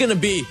 Like, this is going to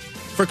be,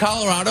 for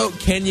Colorado,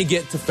 can you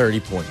get to 30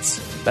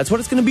 points? That's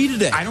what it's going to be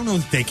today. I don't know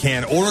if they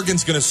can.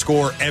 Oregon's going to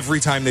score every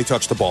time they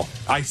touch the ball.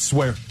 I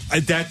swear.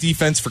 That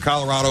defense for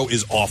Colorado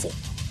is awful.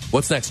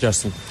 What's next,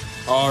 Justin?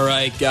 All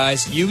right,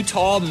 guys.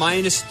 Utah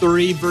minus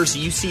 3 versus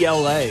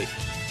UCLA.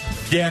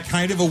 Yeah,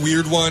 kind of a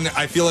weird one.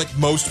 I feel like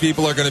most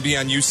people are going to be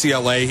on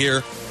UCLA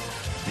here.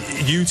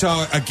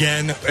 Utah,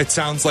 again, it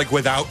sounds like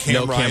without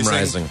Cam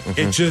Rising.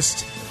 It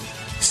just,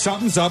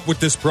 something's up with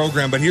this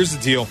program. But here's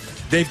the deal.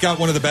 They've got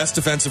one of the best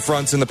defensive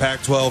fronts in the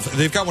Pac-12.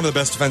 They've got one of the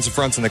best defensive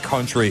fronts in the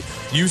country.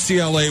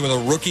 UCLA with a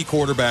rookie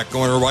quarterback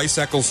going to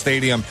Rice-Eccles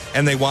Stadium,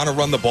 and they want to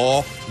run the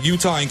ball.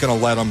 Utah ain't going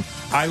to let them.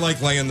 I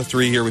like laying the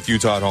 3 here with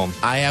Utah at home.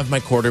 I have my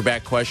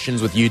quarterback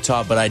questions with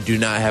Utah, but I do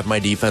not have my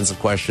defensive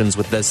questions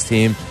with this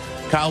team.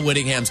 Kyle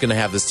Whittingham's going to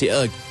have this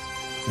team.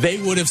 They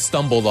would have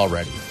stumbled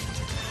already.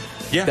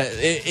 Yeah.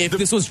 If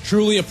this was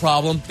truly a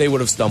problem, they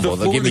would have stumbled.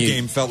 The Florida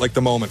game felt like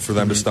the moment for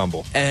them to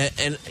stumble.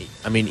 And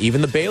I mean,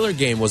 even the Baylor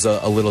game was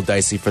a little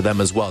dicey for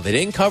them as well. They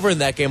didn't cover in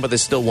that game, but they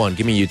still won.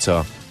 Give me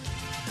Utah.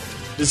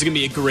 This is going to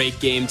be a great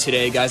game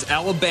today, guys.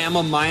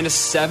 Alabama minus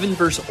 7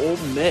 versus Ole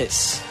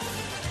Miss.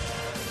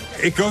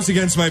 It goes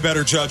against my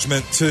better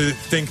judgment to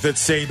think that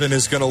Saban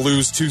is going to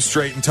lose 2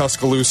 straight in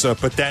Tuscaloosa,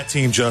 but that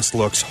team just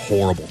looks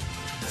horrible.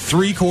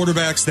 3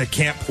 quarterbacks that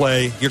can't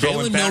play.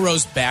 Jalen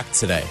Milroe's back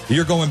today.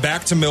 You're going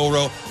back to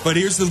Milroe. But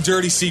here's the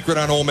dirty secret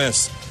on Ole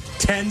Miss.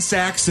 10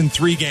 sacks in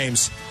 3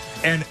 games.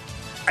 And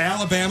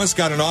Alabama's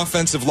got an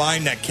offensive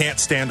line that can't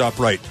stand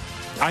upright.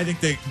 I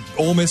think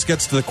Ole Miss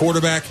gets to the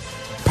quarterback.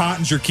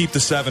 Pottinger keep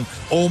the 7.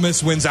 Ole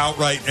Miss wins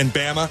outright. And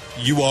Bama,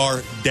 you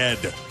are dead.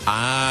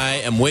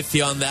 I am with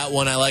you on that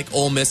one. I like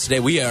Ole Miss today.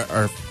 We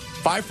are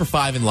 5 for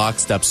 5 in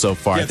lockstep so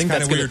far. Yeah, I think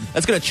that's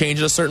going to change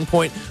at a certain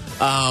point.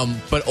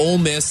 But Ole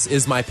Miss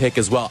is my pick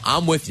as well.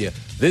 I'm with you.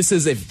 This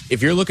is,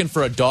 if you're looking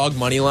for a dog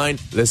money line,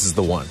 this is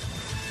the one.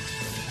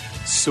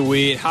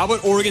 Sweet. How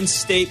about Oregon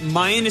State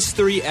minus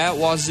 3 at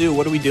Wazoo?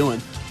 What are we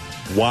doing?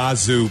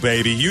 Wazoo,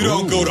 baby. You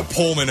don't go to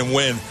Pullman and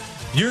win.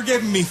 You're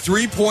giving me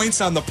 3 points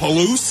on the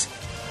Palouse?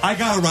 I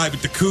got to ride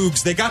with the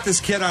Cougs. They got this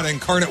kid out of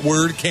Incarnate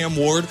Word, Cam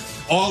Ward.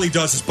 All he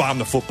does is bomb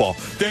the football.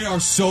 They are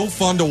so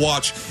fun to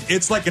watch.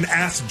 It's like an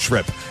acid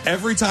trip.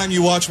 Every time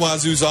you watch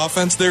Wazoo's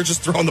offense, they're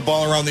just throwing the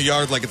ball around the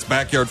yard like it's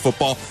backyard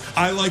football.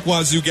 I like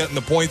Wazoo getting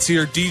the points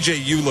here.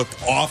 DJU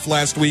looked off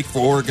last week for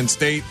Oregon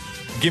State.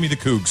 Give me the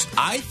Cougs.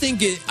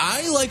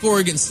 I like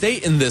Oregon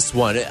State in this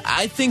one.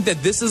 I think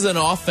that this is an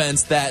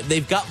offense that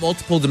they've got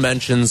multiple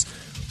dimensions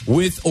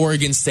with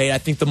Oregon State. I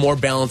think the more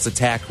balanced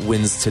attack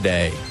wins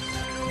today.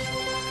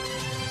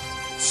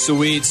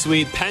 Sweet,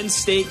 sweet. Penn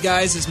State,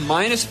 guys, is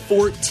minus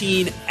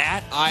 14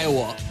 at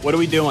Iowa. What are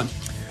we doing?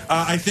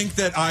 I think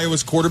that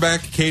Iowa's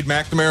quarterback, Cade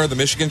McNamara, the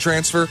Michigan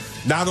transfer,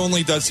 not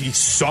only does he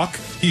suck,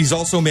 he's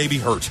also maybe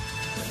hurt.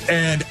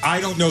 And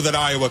I don't know that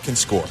Iowa can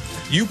score.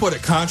 You put a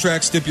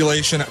contract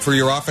stipulation for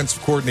your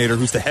offensive coordinator,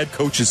 who's the head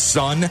coach's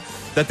son,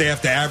 that they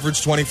have to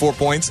average 24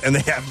 points, and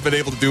they haven't been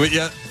able to do it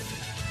yet.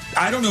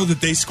 I don't know that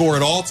they score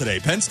at all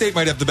today. Penn State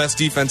might have the best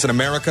defense in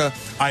America.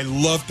 I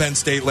love Penn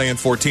State laying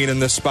 14 in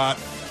this spot.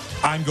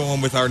 I'm going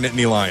with our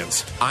Nittany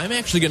Lions. I'm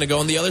actually going to go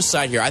on the other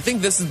side here. I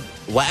think this is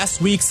last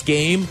week's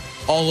game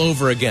all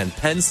over again.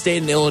 Penn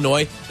State and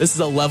Illinois. This is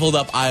a leveled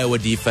up Iowa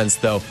defense,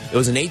 though. It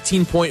was an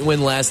 18-point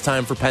win last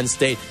time for Penn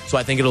State, so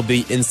I think it'll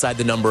be inside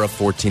the number of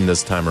 14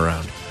 this time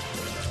around.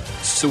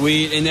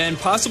 Sweet. And then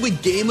possibly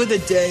game of the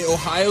day,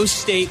 Ohio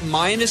State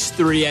minus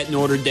 3 at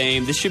Notre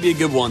Dame. This should be a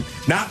good one.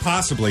 Not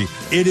possibly.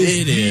 It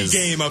is the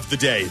game of the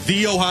day.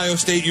 The Ohio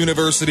State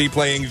University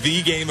playing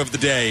the game of the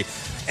day.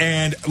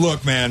 And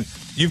look, man,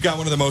 you've got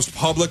one of the most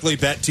publicly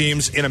bet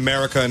teams in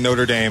America in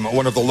Notre Dame,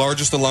 one of the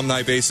largest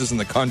alumni bases in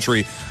the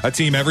country, a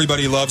team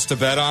everybody loves to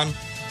bet on.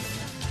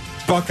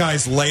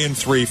 Buckeyes laying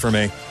 3 for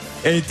me.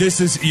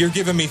 You're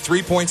giving me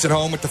 3 points at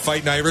home with the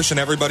Fighting Irish and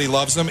everybody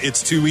loves them.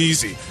 It's too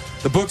easy.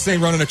 The books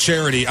ain't running a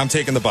charity. I'm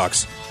taking the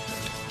Bucks.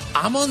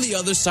 I'm on the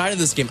other side of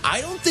this game. I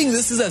don't think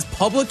this is as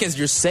public as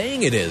you're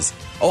saying it is.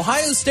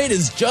 Ohio State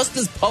is just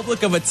as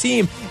public of a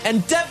team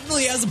and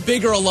definitely has a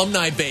bigger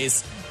alumni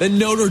base than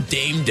Notre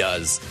Dame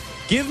does.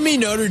 Give me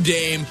Notre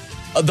Dame,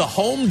 the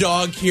home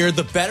dog here,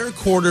 the better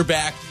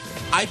quarterback.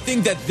 I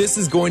think that this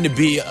is going to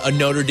be a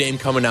Notre Dame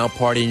coming out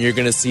party, and you're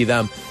going to see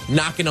them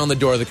knocking on the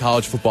door of the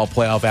college football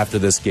playoff after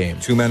this game.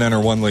 2 men enter,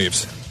 1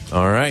 leaves.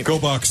 All right. Go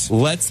Bucks.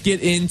 Let's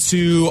get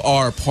into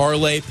our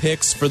parlay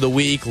picks for the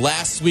week.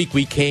 Last week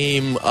we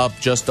came up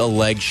just a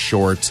leg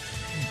short.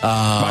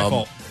 My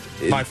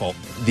fault.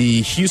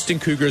 The Houston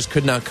Cougars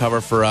could not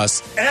cover for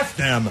us. F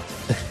them.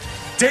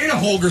 Dana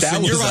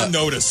Holgerson, you're on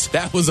notice.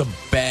 That was a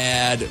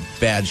bad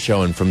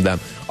showing from them.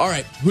 All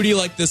right. Who do you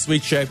like this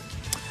week, Shea?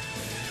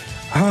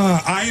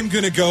 I am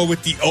going to go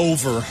with the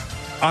over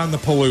on the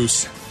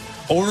Palouse.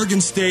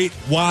 Oregon State,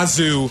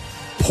 Wazoo,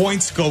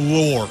 points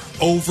galore,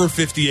 over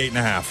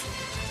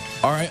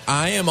 58.5. All right,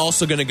 I am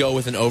also going to go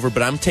with an over,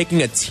 but I'm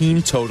taking a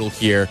team total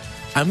here.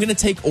 I'm going to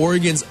take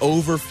Oregon's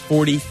over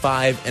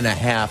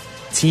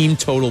 45.5 team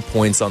total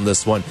points on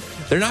this one.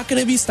 They're not going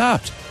to be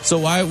stopped. So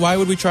why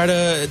would we try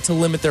to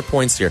limit their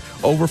points here?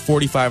 Over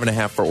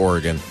 45.5 for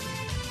Oregon.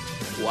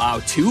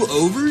 Wow, 2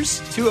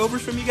 overs? 2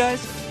 overs from you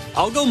guys?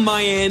 I'll go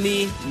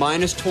Miami,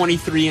 minus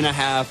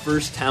 23.5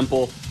 versus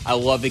Temple. I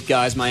love it,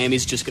 guys.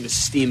 Miami's just going to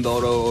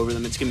steamboat over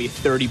them. It's going to be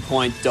a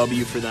 30-point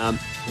W for them.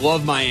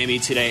 Love Miami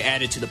today.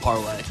 Add it to the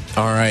parlay.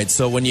 All right,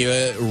 so when you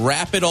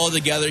wrap it all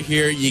together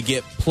here, you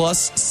get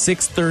plus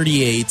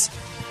 638.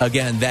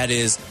 Again, that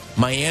is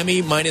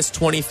Miami minus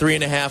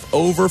 23.5,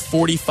 over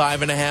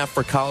 45.5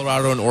 for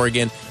Colorado and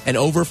Oregon, and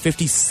over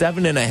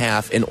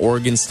 57.5 in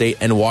Oregon State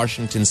and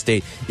Washington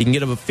State. You can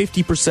get a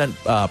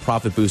 50%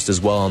 profit boost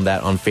as well on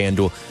that on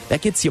FanDuel.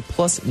 That gets you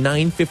plus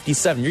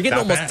 957. You're getting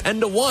Not almost bad.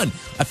 10 to 1.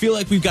 I feel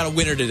like we've got a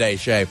winner today,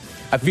 Shea.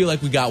 I feel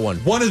like we got one.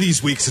 One of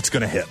these weeks it's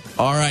going to hit.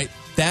 All right.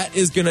 That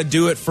is going to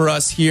do it for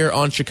us here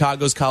on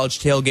Chicago's College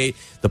Tailgate.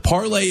 The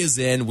parlay is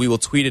in. We will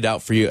tweet it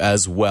out for you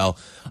as well.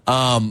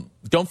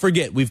 Don't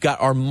forget, we've got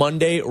our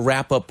Monday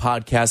wrap-up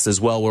podcast as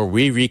well, where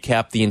we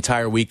recap the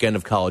entire weekend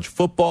of college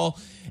football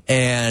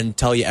and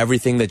tell you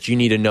everything that you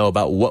need to know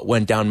about what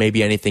went down,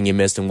 maybe anything you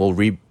missed, and we'll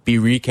be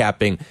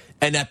recapping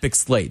an epic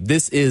slate.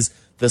 This is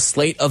the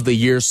slate of the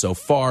year so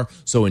far,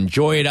 so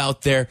enjoy it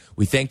out there.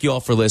 We thank you all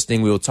for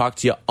listening. We will talk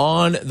to you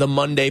on the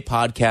Monday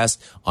podcast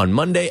on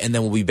Monday, and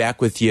then we'll be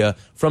back with you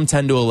from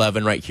 10 to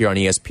 11 right here on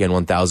ESPN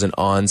 1000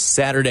 on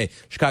Saturday.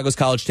 Chicago's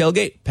College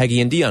Tailgate, Peggy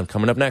and Dion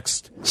coming up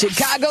next.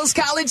 Chicago's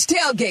College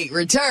Tailgate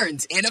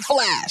returns in a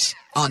flash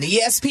on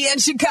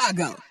ESPN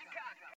Chicago.